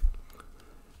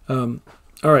 All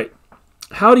right,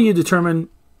 how do you determine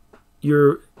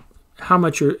how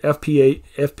much your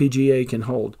FPGA can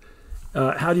hold?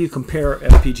 How do you compare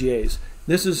FPGAs?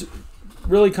 This is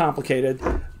really complicated,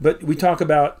 but we talk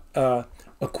about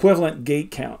equivalent gate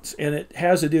counts, and it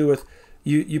has to do with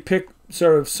you pick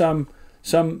sort of some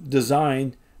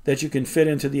design that you can fit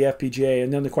into the FPGA,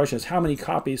 and then the question is how many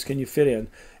copies can you fit in,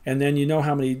 and then you know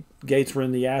how many gates were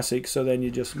in the ASIC, so then you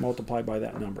just multiply by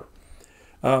that number.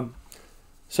 But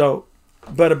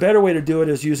a better way to do it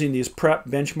is using these PREP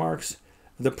benchmarks.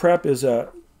 The PREP is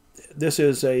it's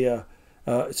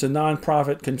a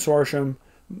non-profit consortium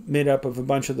made up of a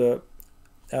bunch of the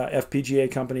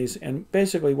FPGA companies, and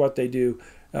basically what they do,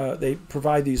 they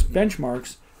provide these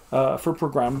benchmarks for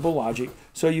programmable logic,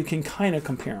 so you can kind of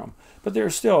compare them. But they're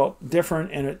still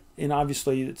different, and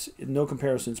obviously no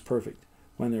comparison is perfect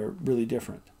when they're really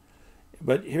different.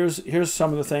 But here's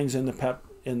some of the things in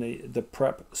the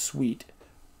PREP suite.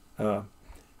 All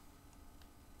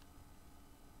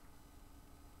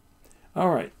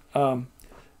right,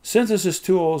 synthesis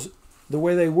tools, the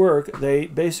way they work, they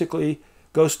basically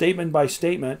go statement by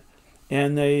statement,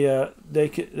 and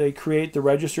they create the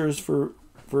registers for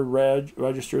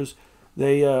registers.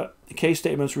 Case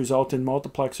statements result in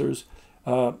multiplexers.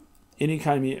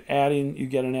 Anytime you're adding, you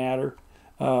get an adder,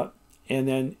 and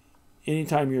then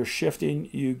anytime you're shifting,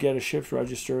 you get a shift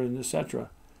register, and etc.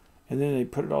 And then they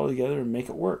put it all together and make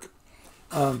it work.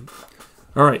 All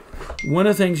right. One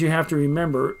of the things you have to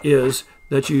remember is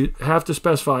that you have to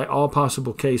specify all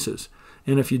possible cases.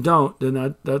 And if you don't,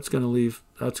 then that's going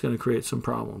to create some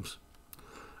problems.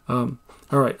 All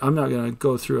right, I'm not going to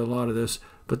go through a lot of this,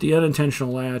 but the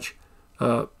unintentional latch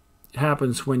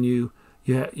happens when you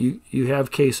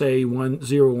have case A 1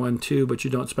 0 1 2, but you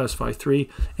don't specify 3,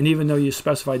 and even though you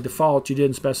specified default, you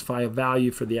didn't specify a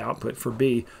value for the output for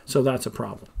B, so that's a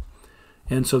problem.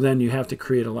 And so then you have to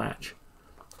create a latch,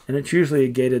 and it's usually a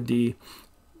gated D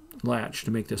latch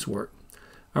to make this work.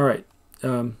 All right.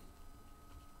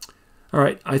 All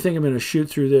right, I think I'm going to shoot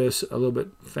through this a little bit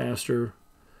faster.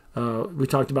 We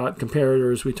talked about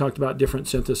comparators. We talked about different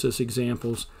synthesis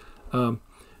examples.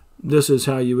 This is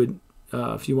how you would,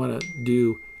 if you want to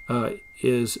do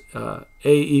is A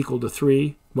equal to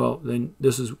 3, well, then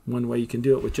this is one way you can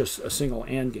do it with just a single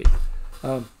AND gate.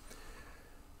 And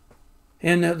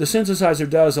the synthesizer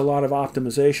does a lot of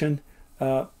optimization.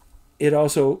 It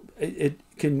also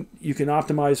you can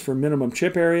optimize for minimum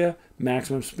chip area,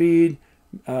 maximum speed,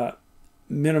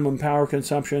 minimum power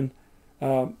consumption.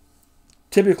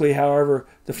 Typically, however,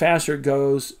 the faster it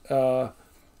goes,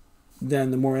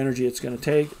 then the more energy it's going to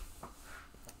take.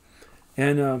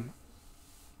 And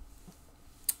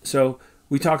so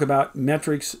we talk about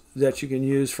metrics that you can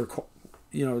use for,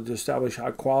 to establish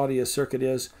how quality a circuit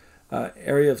is,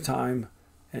 area of time,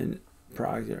 and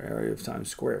product area of time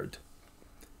squared.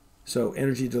 So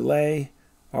energy delay,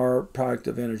 or product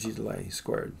of energy delay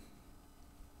squared.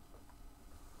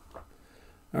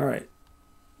 All right.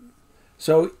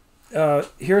 So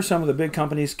here are some of the big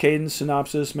companies: Cadence,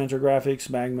 Synopsys, Mentor Graphics,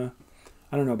 Magma.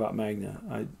 I don't know about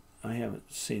Magna. I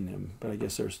haven't seen them, but I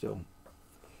guess they're still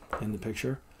in the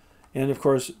picture. And of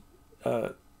course,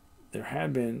 there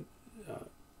had been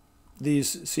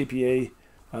these CPA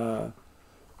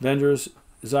vendors,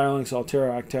 Xilinx,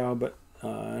 Altera, Actal, but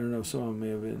I don't know, some of them may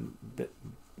have been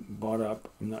bought up.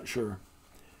 I'm not sure.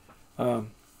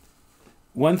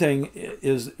 One thing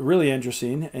is really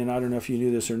interesting, and I don't know if you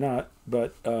knew this or not,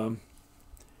 but the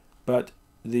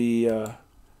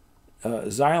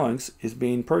Xilinx is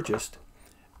being purchased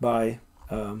by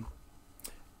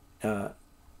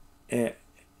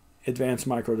Advanced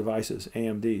Micro Devices,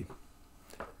 AMD.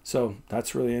 So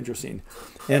that's really interesting.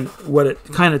 And what it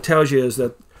kind of tells you is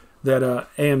that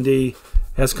AMD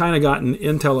has kind of gotten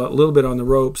Intel a little bit on the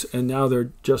ropes, and now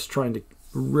they're just trying to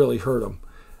really hurt them.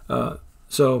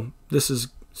 So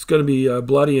it's going to be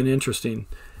bloody and interesting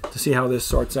to see how this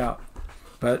sorts out.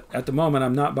 But at the moment,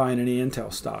 I'm not buying any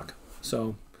Intel stock.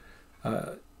 So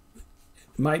it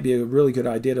might be a really good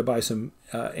idea to buy some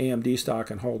AMD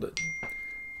stock and hold it.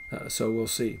 So we'll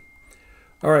see.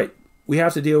 All right, we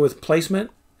have to deal with placement.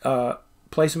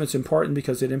 Placement's important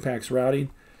because it impacts routing.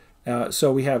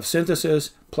 So we have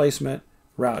synthesis, placement,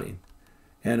 routing.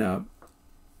 And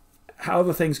how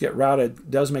the things get routed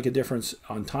does make a difference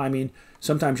on timing.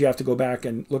 Sometimes you have to go back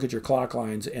and look at your clock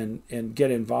lines and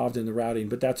get involved in the routing,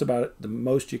 but that's about the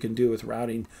most you can do with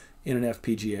routing in an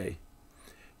FPGA.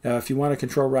 If you want to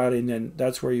control routing, then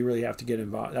that's where you really have to get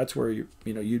involved. That's where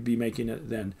you'd be making it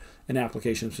then an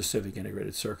application-specific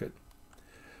integrated circuit.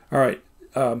 All right.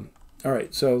 All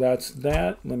right, so that's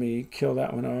that. Let me kill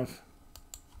that one off.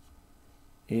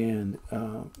 And,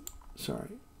 sorry.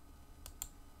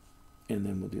 And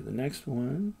then we'll do the next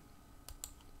one.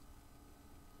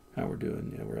 How we're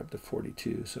doing? Yeah, we're up to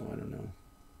 42, so I don't know.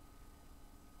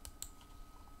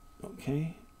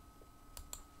 Okay.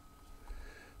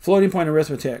 Floating point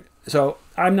arithmetic. So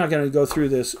I'm not going to go through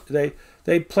this.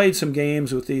 They played some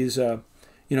games with these, 4-bit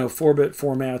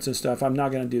formats and stuff. I'm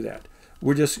not going to do that.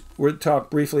 We'll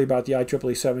talk briefly about the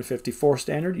IEEE 754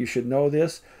 standard. You should know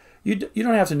this. You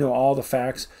don't have to know all the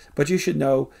facts, but you should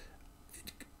know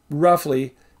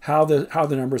roughly how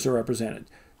the numbers are represented.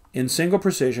 In single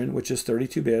precision, which is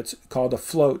 32 bits, called a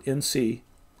float in C,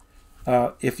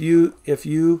 if you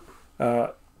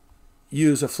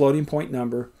use a floating point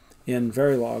number in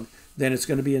Verilog, then it's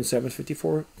going to be in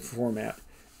 754 format,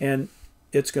 and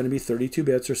it's going to be 32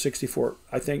 bits or 64.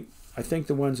 I think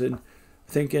the ones in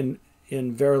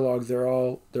Verilog they're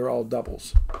all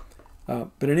doubles.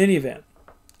 But in any event,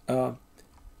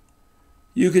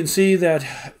 you can see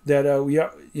that we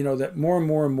are, that more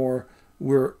and more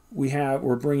we're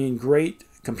bringing great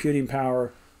computing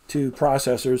power to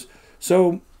processors.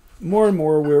 So more and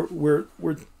more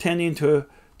we're tending to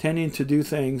do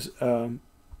things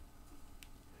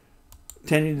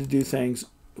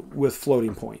with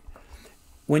floating point.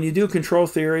 When you do control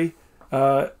theory,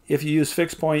 if you use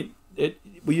fixed point,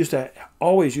 we used to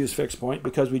always use fixed point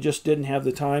because we just didn't have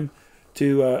the time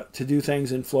to do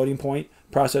things in floating point.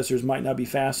 Processors might not be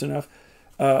fast enough.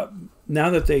 Now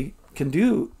that they can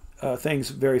do things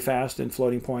very fast in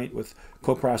floating point with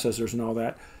coprocessors and all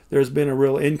that, there's been a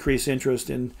real increased interest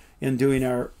in doing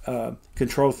our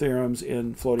control theorems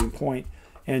in floating point,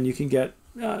 and you can get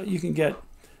a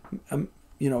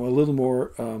little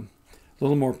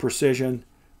more precision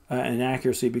and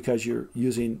accuracy because you're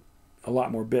using a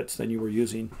lot more bits than you were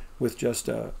using with just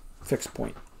fixed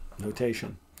point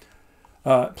notation.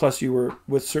 Plus, you were,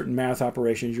 with certain math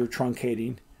operations, you're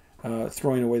truncating,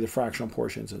 throwing away the fractional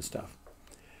portions and stuff.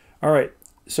 All right,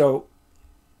 so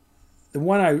the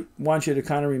one I want you to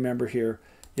kind of remember here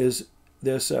is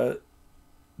this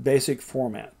basic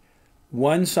format.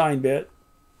 1 sign bit,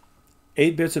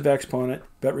 8 bits of exponent,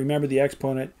 but remember the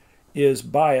exponent is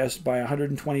biased by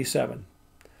 127.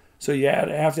 So you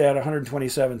have to add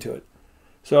 127 to it.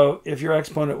 So if your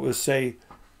exponent was, say,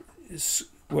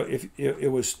 if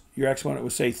it was your exponent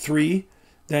was, say, 3,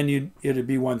 then it'd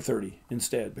be 130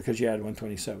 instead, because you add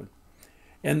 127.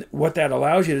 And what that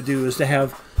allows you to do is to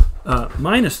have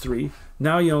minus 3.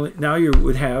 Now you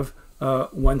would have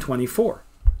 124.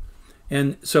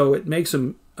 And so it makes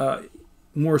them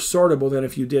more sortable than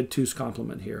if you did 2's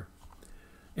complement here.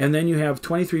 And then you have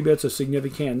 23 bits of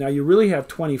significand. Now you really have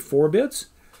 24 bits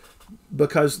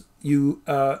because you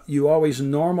always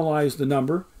normalize the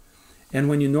number. And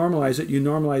when you normalize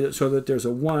it so that there's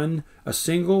a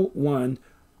single 1.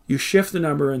 You shift the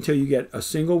number until you get a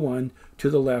single 1 to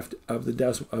the left of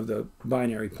the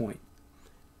binary point.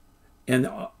 And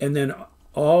then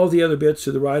all the other bits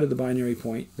to the right of the binary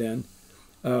point, then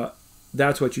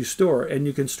that's what you store. And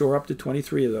you can store up to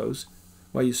 23 of those.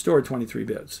 Well, you store 23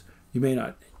 bits. You may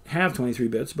not have 23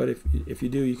 bits, but if you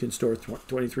do, you can store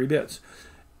 23 bits.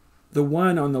 The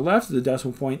 1 on the left of the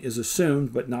decimal point is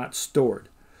assumed but not stored.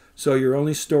 So you're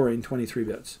only storing 23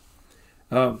 bits.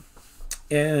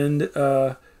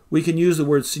 We can use the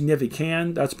word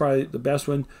significand. That's probably the best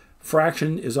one.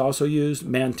 Fraction is also used.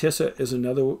 Mantissa is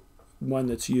another one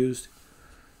that's used.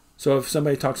 So if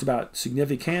somebody talks about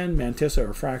significand, mantissa,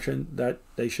 or fraction, that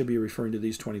they should be referring to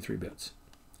these 23 bits.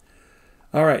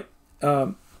 All right.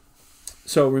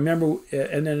 So remember,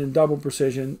 and then in double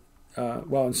precision,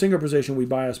 in single precision, we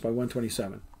bias by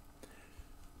 127.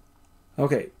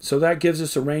 Okay, so that gives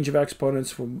us a range of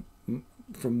exponents from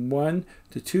 1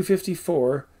 to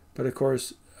 254, but of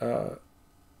course,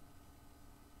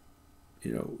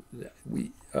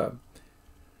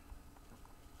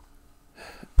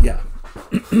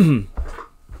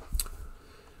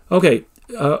 Okay,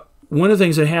 one of the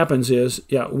things that happens is,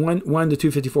 1 to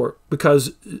 254,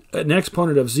 because an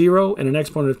exponent of 0 and an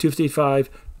exponent of 255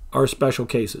 are special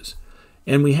cases.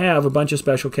 And we have a bunch of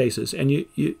special cases, and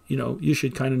you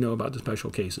should kind of know about the special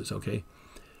cases, okay?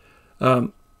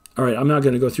 All right, I'm not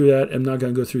going to go through that. I'm not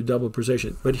going to go through double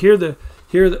precision. But here the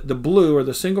blue are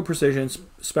the single precision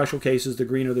special cases, the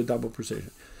green are the double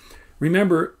precision.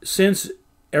 Remember, since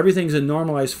everything's in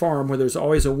normalized form where there's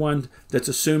always a 1 that's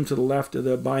assumed to the left of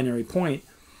the binary point,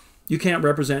 you can't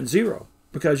represent 0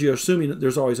 because you're assuming that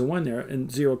there's always a 1 there, and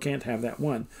 0 can't have that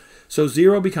 1. So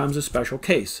 0 becomes a special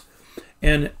case.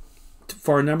 And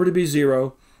for a number to be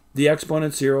 0, the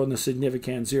exponent's 0 and the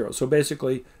significand 0. So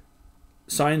basically,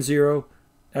 sign 0,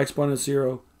 exponent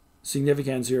 0,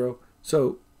 significand 0.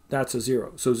 So that's a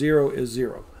 0. So 0 is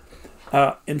 0.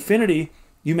 Infinity,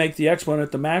 you make the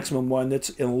exponent the maximum one that's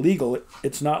illegal.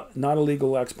 It's not a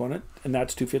legal exponent, and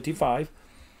that's 255.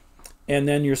 And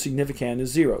then your significand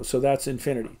is 0. So that's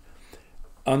infinity.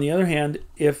 On the other hand,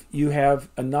 if you have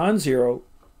a non-zero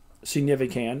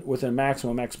significand with a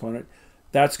maximum exponent,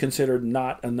 that's considered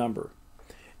not a number.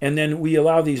 And then we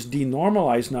allow these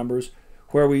denormalized numbers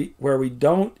where we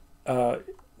don't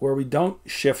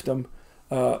shift them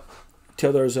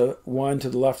till there's a 1 to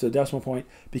the left of the decimal point,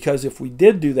 because if we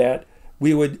did do that,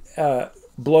 we would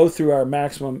blow through our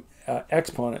maximum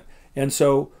exponent. And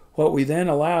so what we then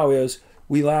allow is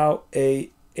we allow a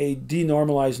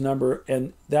denormalized number,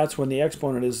 and that's when the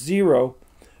exponent is 0,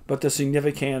 but the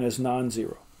significand is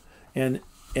non-zero. And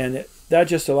that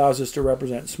just allows us to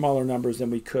represent smaller numbers than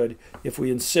we could if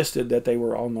we insisted that they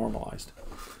were all normalized.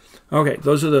 Okay,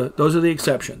 those are the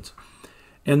exceptions.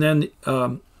 And then,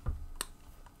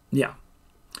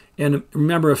 And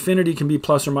remember, affinity can be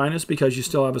plus or minus because you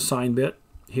still have a sign bit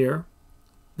here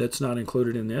that's not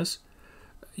included in this.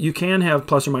 You can have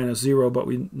plus or minus 0, but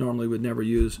we normally would never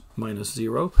use minus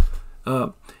 0.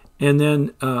 And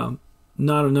then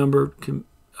not a number, can,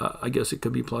 I guess it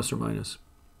could be plus or minus.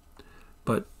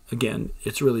 But again,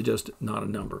 it's really just not a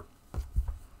number.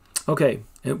 Okay,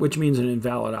 which means an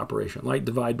invalid operation, like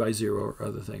divide by 0 or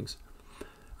other things.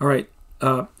 All right,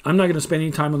 I'm not going to spend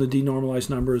any time on the denormalized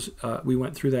numbers. We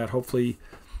went through that. Hopefully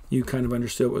you kind of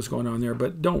understood what was going on there,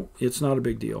 but it's not a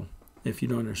big deal if you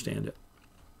don't understand it.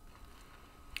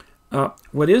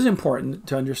 What is important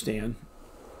to understand,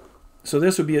 so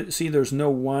this would be, see there's no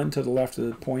 1 to the left of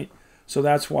the point, so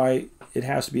that's why it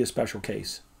has to be a special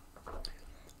case.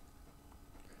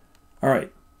 All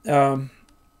right.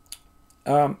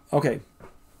 Okay.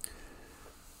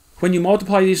 When you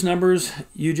multiply these numbers,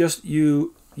 you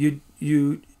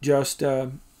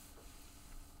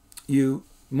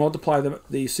multiply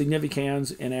the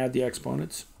significands and add the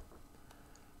exponents.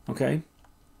 Okay.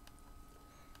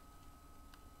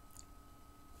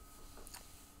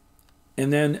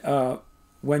 And then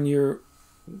when you're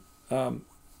I'm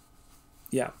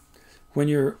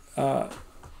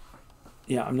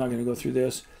not going to go through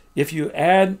this. If you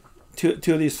add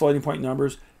two of these floating point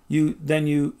numbers, you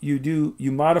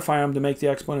modify them to make the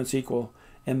exponents equal,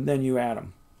 and then you add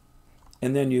them,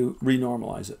 and then you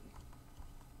renormalize it.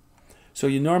 So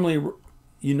you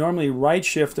normally right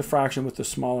shift the fraction with the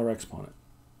smaller exponent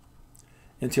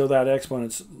until that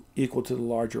exponent's equal to the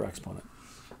larger exponent.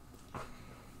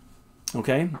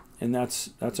 Okay, and that's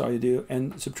all you do.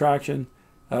 And subtraction,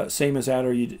 same as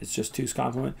adder, it's just 2's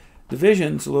complement.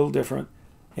 Division's a little different,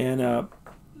 and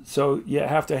so you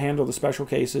have to handle the special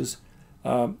cases.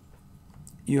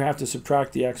 You have to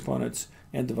subtract the exponents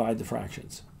and divide the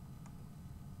fractions.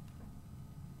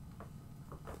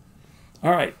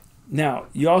 All right, now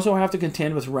you also have to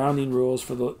contend with rounding rules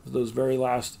for those very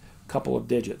last couple of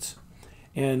digits.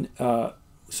 And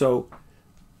so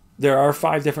there are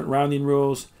 5 different rounding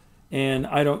rules, and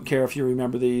I don't care if you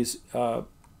remember these,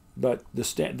 but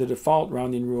the default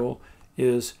rounding rule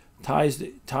is ties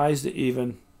to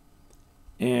even,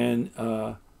 and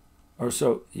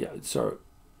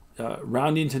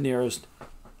rounding to nearest,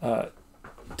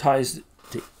 ties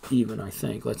to even, I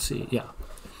think. Let's see, yeah.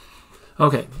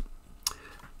 Okay,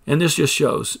 and this just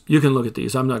shows, you can look at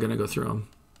these. I'm not going to go through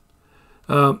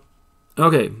them.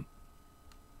 Okay,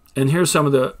 and here's some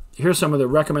of the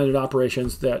recommended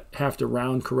operations that have to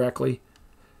round correctly.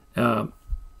 And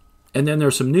then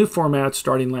there's some new formats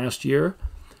starting last year.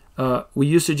 We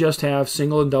used to just have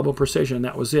single and double precision.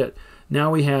 That was it.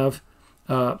 Now we have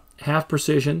half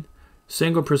precision,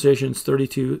 single precision's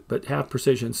 32, but half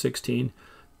precision 16.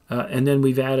 And then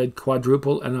we've added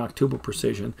quadruple and octuple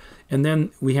precision. And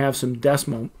then we have some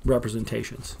decimal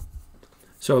representations.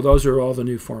 So those are all the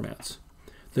new formats.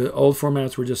 The old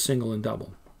formats were just single and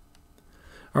double.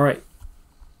 All right.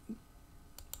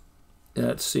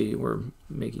 Let's see. We're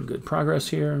making good progress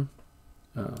here.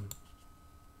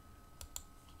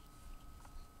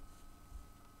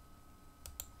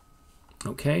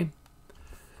 Okay.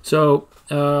 So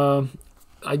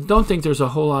I don't think there's a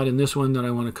whole lot in this one that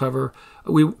I want to cover.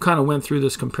 We kind of went through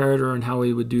this comparator and how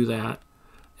we would do that.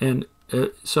 And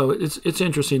so it's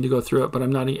interesting to go through it, but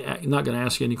I'm not going to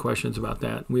ask you any questions about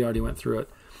that. We already went through it.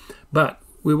 But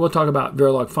we will talk about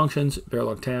Verilog functions,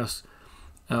 Verilog tasks,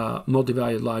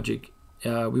 multivalued logic.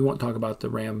 We won't talk about the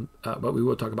RAM, but we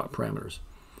will talk about parameters.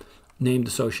 Named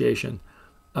association.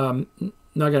 Not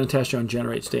going to test you on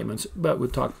generate statements, but we'll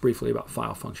talk briefly about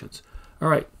file functions. All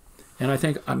right, and I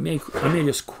think I may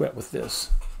just quit with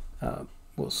this.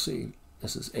 We'll see.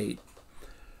 This is 8.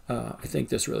 I think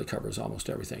this really covers almost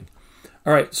everything.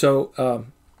 All right, so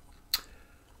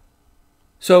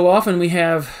so often we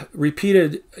have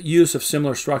repeated use of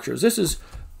similar structures. This is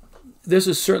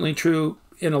certainly true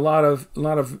in a lot of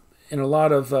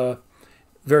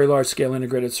very large scale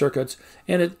integrated circuits,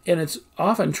 and it's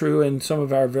often true in some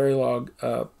of our Verilog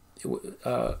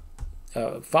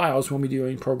files when we're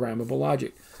doing programmable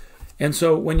logic. And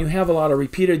so when you have a lot of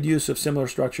repeated use of similar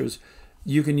structures,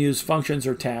 you can use functions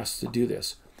or tasks to do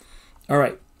this. All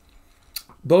right.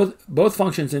 Both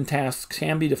functions and tasks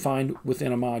can be defined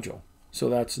within a module, so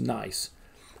that's nice.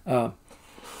 Or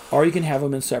you can have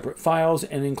them in separate files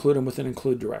and include them with an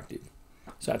include directive.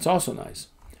 So that's also nice.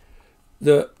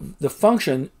 The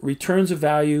function returns a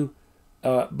value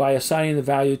by assigning the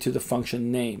value to the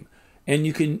function name, and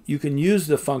you can use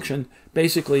the function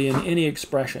basically in any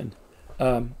expression.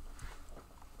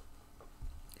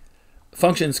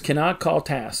 Functions cannot call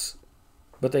tasks,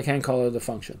 but they can call other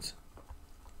functions.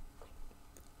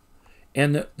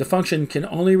 And the function can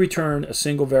only return a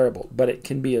single variable, but it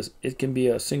can be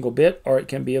a single bit or it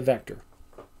can be a vector.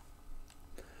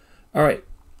 All right.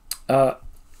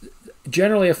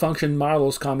 Generally, a function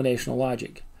models combinational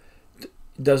logic.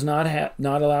 Does not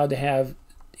allowed to have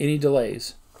any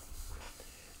delays.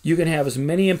 You can have as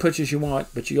many inputs as you want,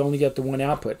 but you only get the one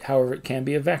output. However, it can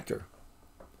be a vector.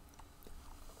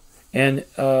 And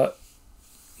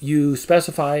you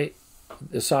specify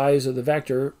the size of the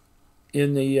vector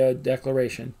in the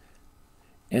declaration,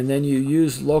 and then you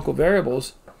use local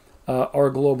variables or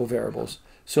global variables,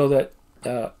 so that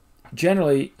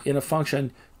generally in a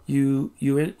function you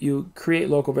create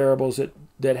local variables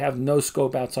that have no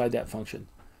scope outside that function.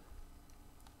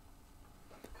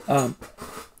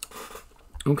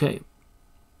 Okay.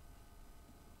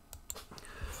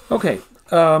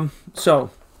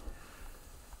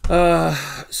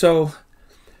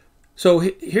 So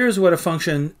here's what a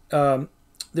function.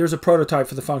 There's a prototype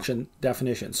for the function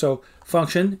definition. So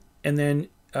function, and then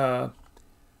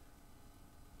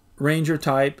ranger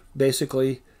type.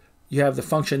 Basically, you have the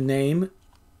function name,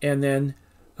 and then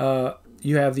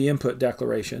you have the input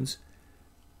declarations.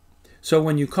 So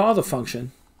when you call the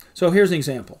function, so here's an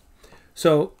example.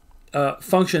 So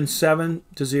function 7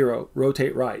 to 0,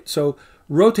 rotate right. So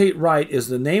rotate right is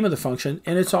the name of the function,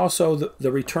 and it's also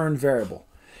the return variable.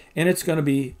 And it's going to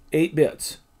be 8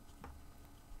 bits.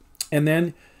 And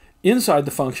then inside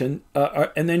the function,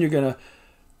 and then you're going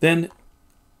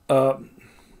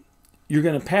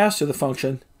to pass to the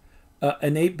function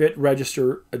an 8-bit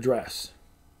register address.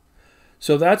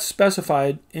 So that's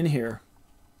specified in here.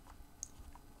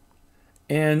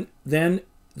 And then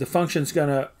the function's going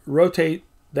to rotate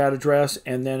that address,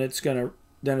 and then it's going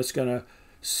to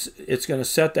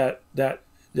set that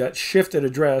shifted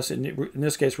address. And in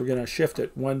this case, we're going to shift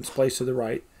it one place to the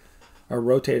right, or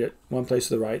rotate it one place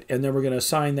to the right, and then we're going to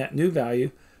assign that new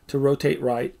value to rotate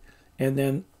right, and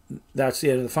then that's the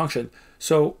end of the function.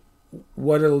 So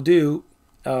what it'll do,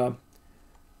 so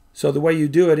the way you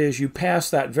do it is you pass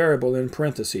that variable in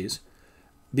parentheses,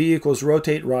 b equals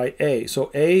rotate right a. So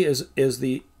a is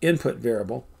the input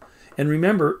variable, and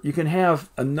remember you can have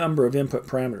a number of input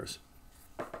parameters.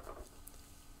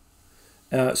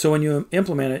 So when you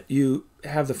implement it, you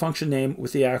have the function name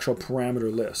with the actual parameter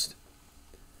list.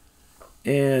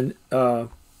 And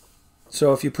so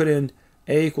if you put in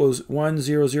a equals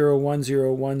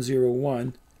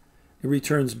 100101001, it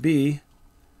returns b,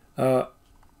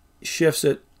 shifts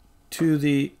it to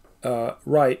the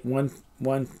right one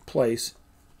place,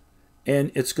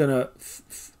 and it's gonna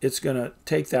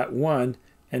take that 1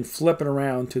 and flip it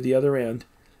around to the other end,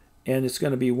 and it's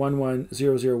going to be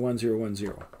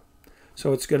 11001010.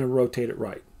 So it's going to rotate it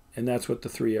right, and that's what the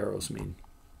 3 arrows mean.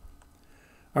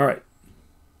 All right.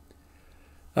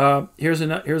 Here's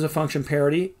a function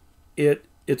parity.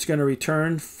 It's going to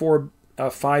return 5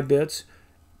 bits,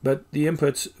 but the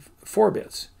input's 4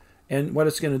 bits. And what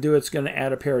it's going to do, it's going to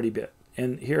add a parity bit.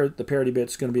 And here the parity bit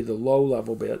is going to be the low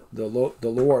level bit, the low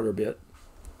order bit,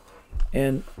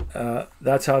 and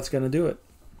that's how it's going to do it.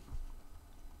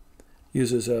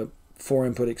 Uses a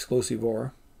 4-input exclusive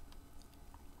OR.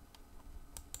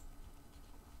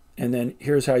 And then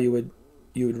here's how you would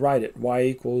write it. Y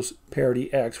equals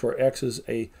parity x, where x is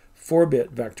a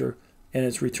 4-bit vector, and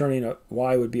it's returning a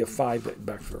y would be a 5-bit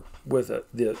vector with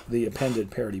the appended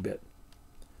parity bit.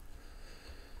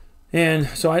 And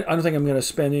so I don't think I'm going to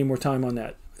spend any more time on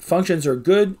that. Functions are a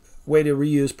good way to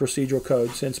reuse procedural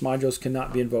code since modules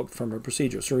cannot be invoked from a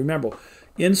procedure. So remember,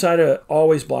 inside an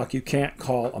always block, you can't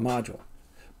call a module,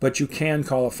 but you can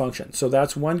call a function. So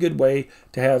that's one good way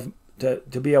to have to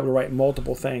be able to write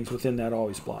multiple things within that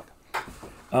always block.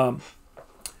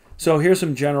 So here's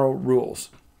some general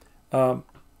rules.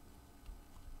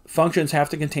 Functions have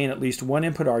to contain at least one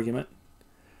input argument.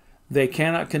 They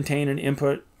cannot contain an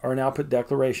input or an output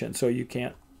declaration, so you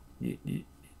can't.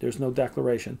 There's no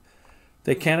declaration.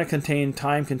 They cannot contain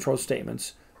time control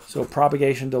statements, so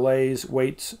propagation delays,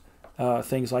 waits,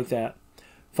 things like that.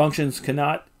 Functions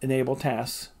cannot enable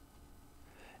tasks.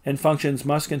 And functions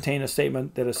must contain a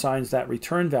statement that assigns that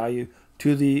return value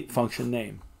to the function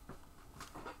name.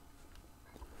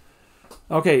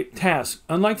 Okay, tasks.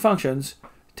 Unlike functions,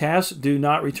 tasks do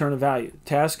not return a value.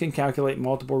 Tasks can calculate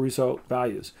multiple result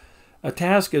values. A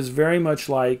task is very much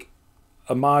like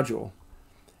a module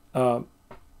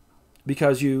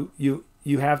because you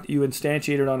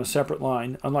instantiate it on a separate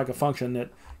line, unlike a function that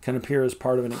can appear as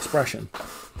part of an expression.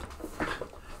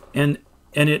 And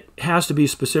it has to be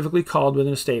specifically called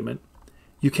within a statement.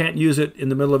 You can't use it in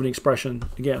the middle of an expression,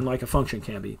 again, like a function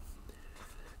can be.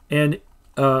 And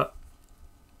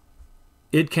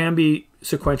it can be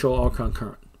sequential or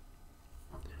concurrent.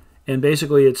 And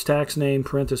basically, it's task name,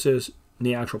 parenthesis, and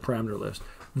the actual parameter list.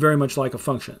 Very much like a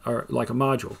function, or like a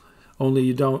module, only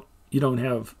you don't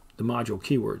have the module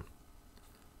keyword.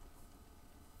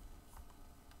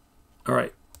 All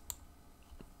right.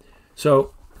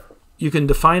 So you can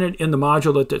define it in the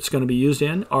module that it's going to be used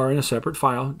in or in a separate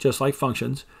file, just like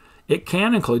functions. It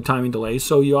can include timing delays,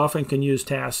 so you often can use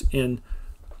tasks in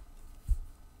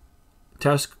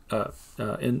test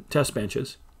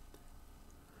benches.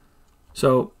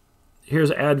 So here's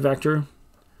add vector,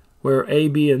 where A,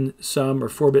 B, and sum are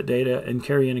 4-bit data, and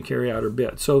carry in and carry out are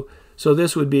bits. So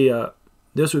this would be a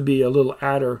little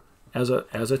adder as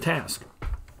a task.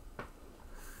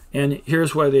 And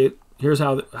here's how they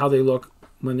look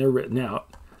when they're written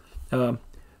out.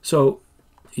 So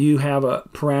you have a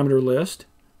parameter list,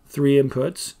 3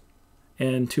 inputs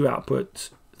and 2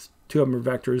 outputs. 2 of them are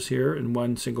vectors here, and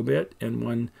 1 single bit, and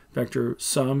 1 vector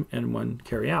sum, and 1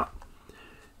 carry out.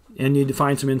 And you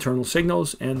define some internal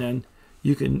signals, and then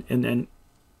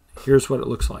here's what it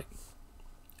looks like.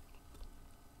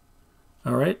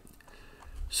 All right.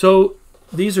 So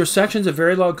these are sections of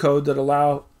Verilog code that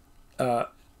allow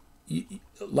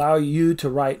you to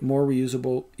write more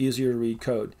reusable, easier to read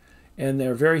code. And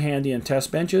they're very handy in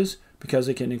test benches because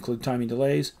they can include timing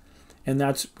delays. and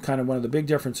that's kind of one of the big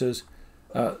differences.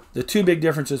 The two big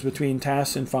differences between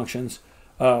tasks and functions.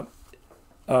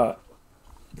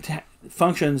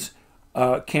 Functions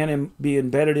can be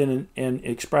embedded in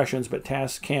expressions, but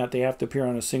tasks can't. They have to appear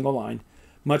on a single line,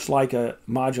 much like a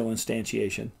module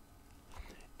instantiation.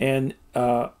 And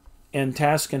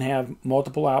tasks can have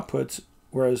multiple outputs,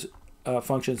 whereas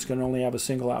functions can only have a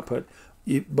single output,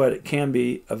 but it can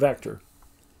be a vector.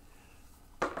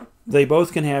 They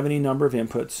both can have any number of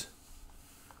inputs,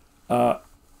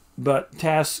 but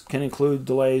tasks can include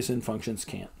delays and functions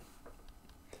can't.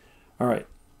 All right.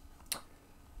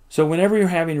 So whenever you're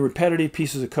having repetitive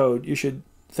pieces of code, you should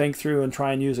think through and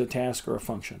try and use a task or a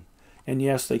function. And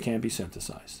yes, they can be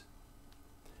synthesized.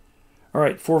 All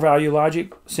right, for-value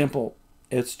logic, simple.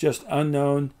 It's just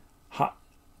unknown,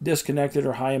 disconnected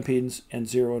or high impedance, and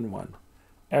 0 and 1.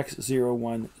 X, 0,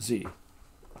 1, Z.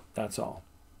 That's all.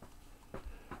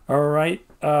 All right,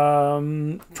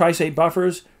 tri-state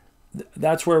buffers.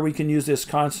 That's where we can use this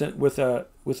constant with a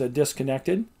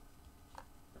disconnected.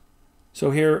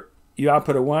 So here you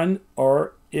output a 1,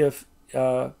 or if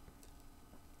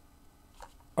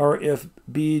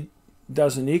B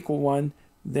doesn't equal 1,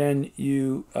 then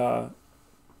you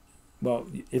well,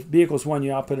 if B equals 1,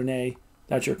 you output an A.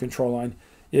 That's your control line.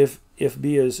 If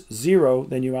B is 0,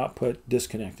 then you output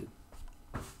disconnected.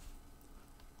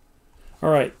 All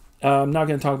right, I'm not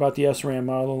going to talk about the SRAM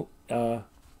model.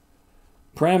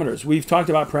 Parameters. We've talked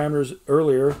about parameters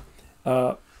earlier,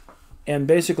 and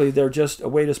basically they're just a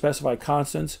way to specify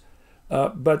constants,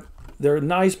 but they're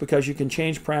nice because you can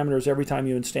change parameters every time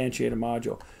you instantiate a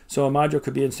module. So a module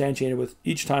could be instantiated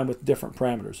each time with different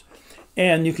parameters.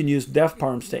 And you can use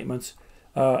def-parm statements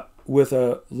with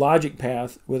a logic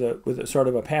path, with a sort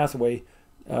of a pathway,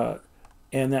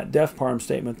 and that def-parm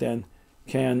statement then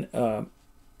can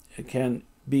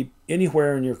be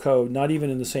anywhere in your code, not even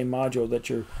in the same module that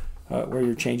you're where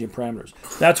you're changing parameters.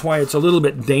 That's why it's a little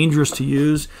bit dangerous to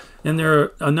use, and there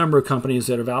are a number of companies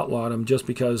that have outlawed them just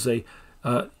because they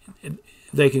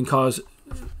can cause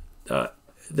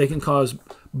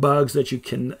bugs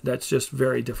that's just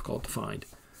very difficult to find.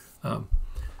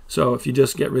 So if you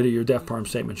just get rid of your def-parm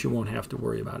statements, you won't have to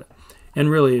worry about it. And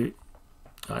really,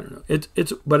 I don't know.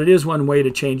 But it is one way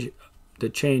to change.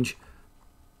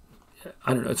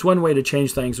 I don't know. It's one way to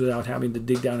change things without having to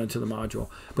dig down into the module.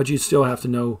 But you still have to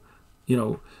know,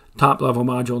 top-level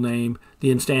module name,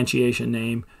 the instantiation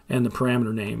name, and the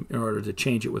parameter name in order to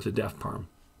change it with the def-parm.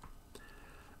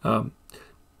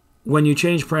 When you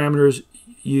change parameters,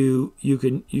 you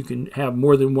can have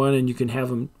more than one, and you can have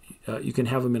them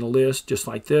in a list just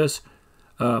like this,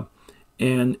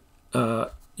 and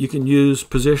you can use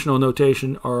positional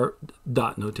notation or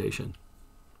dot notation.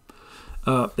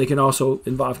 They can also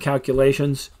involve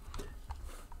calculations,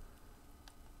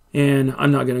 and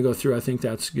I'm not going to go through. I think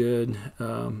that's good.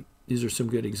 These are some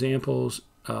good examples.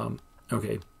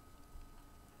 Okay.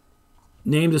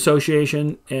 Named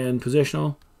association and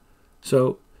positional.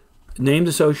 So named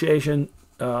association,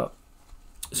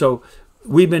 so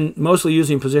we've been mostly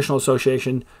using positional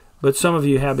association, but some of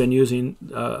you have been using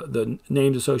the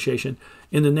named association.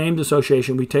 In the named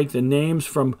association, we take the names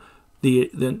from the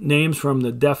names from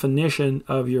the definition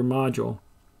of your module,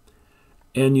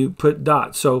 and you put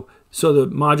dots. So the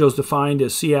module is defined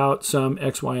as cout, sum,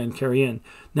 x, y, and carry in.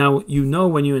 Now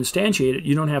when you instantiate it,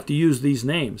 you don't have to use these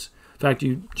names. In fact,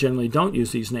 you generally don't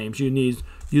use these names. You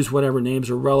use whatever names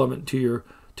are relevant to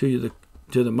the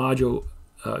module,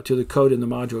 to the code in the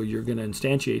module you're going to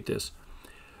instantiate this.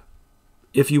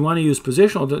 If you want to use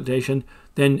positional notation,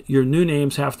 then your new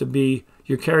names have to be,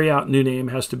 your carryout new name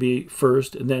has to be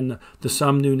first, and then the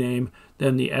sum new name,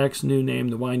 then the x new name,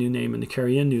 the y new name, and the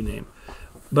carry in new name.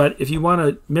 But if you want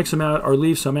to mix them out or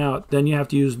leave some out, then you have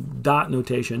to use dot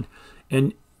notation,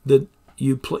 and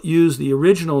use the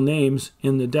original names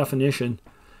in the definition,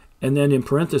 and then in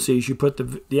parentheses you put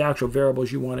the actual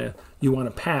variables you want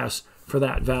to pass for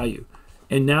that value,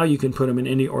 and now you can put them in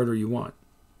any order you want.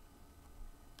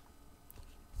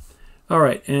 All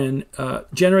right, and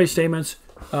generate statements.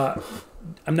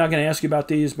 I'm not going to ask you about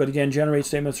these, but again, generate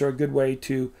statements are a good way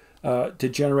to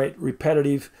generate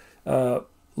repetitive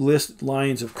list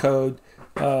lines of code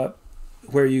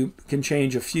where you can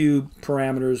change a few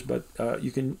parameters, but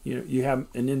you have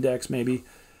an index maybe,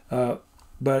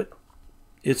 but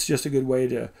it's just a good way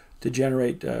to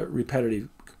generate repetitive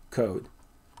code.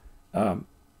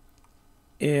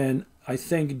 And I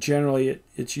think generally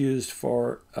it's used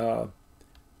for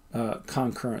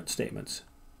concurrent statements.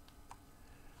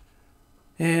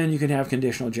 And you can have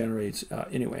conditional generates.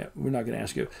 Anyway, we're not going to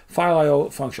ask you. File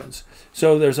I/O functions.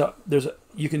 So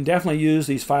you can definitely use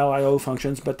these file I/O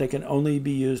functions, but they can only be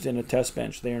used in a test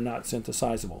bench. They are not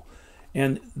synthesizable.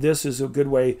 And this is a good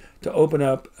way to open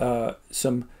up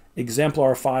some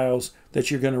exemplar files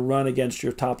that you're going to run against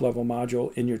your top-level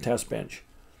module in your test bench.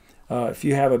 If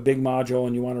you have a big module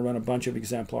and you want to run a bunch of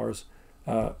exemplars,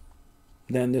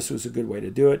 then this was a good way to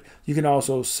do it. You can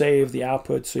also save the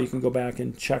output so you can go back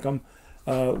and check them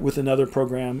with another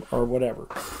program or whatever.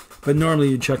 But normally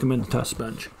you check them in the test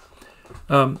bench.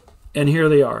 And here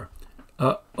they are.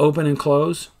 Open and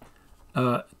close,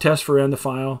 test for end of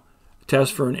file,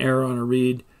 test for an error on a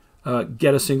read,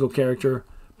 get a single character,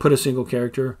 put a single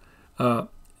character,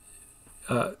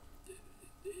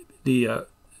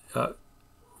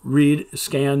 read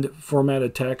scanned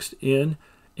formatted text in,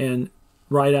 and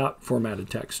write out formatted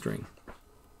text string.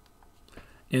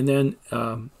 And then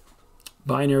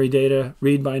binary data,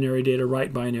 read binary data,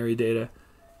 write binary data.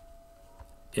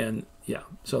 And yeah,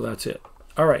 so that's it.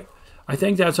 All right. I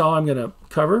think that's all I'm going to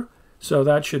cover. So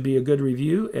that should be a good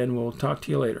review, and we'll talk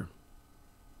to you later.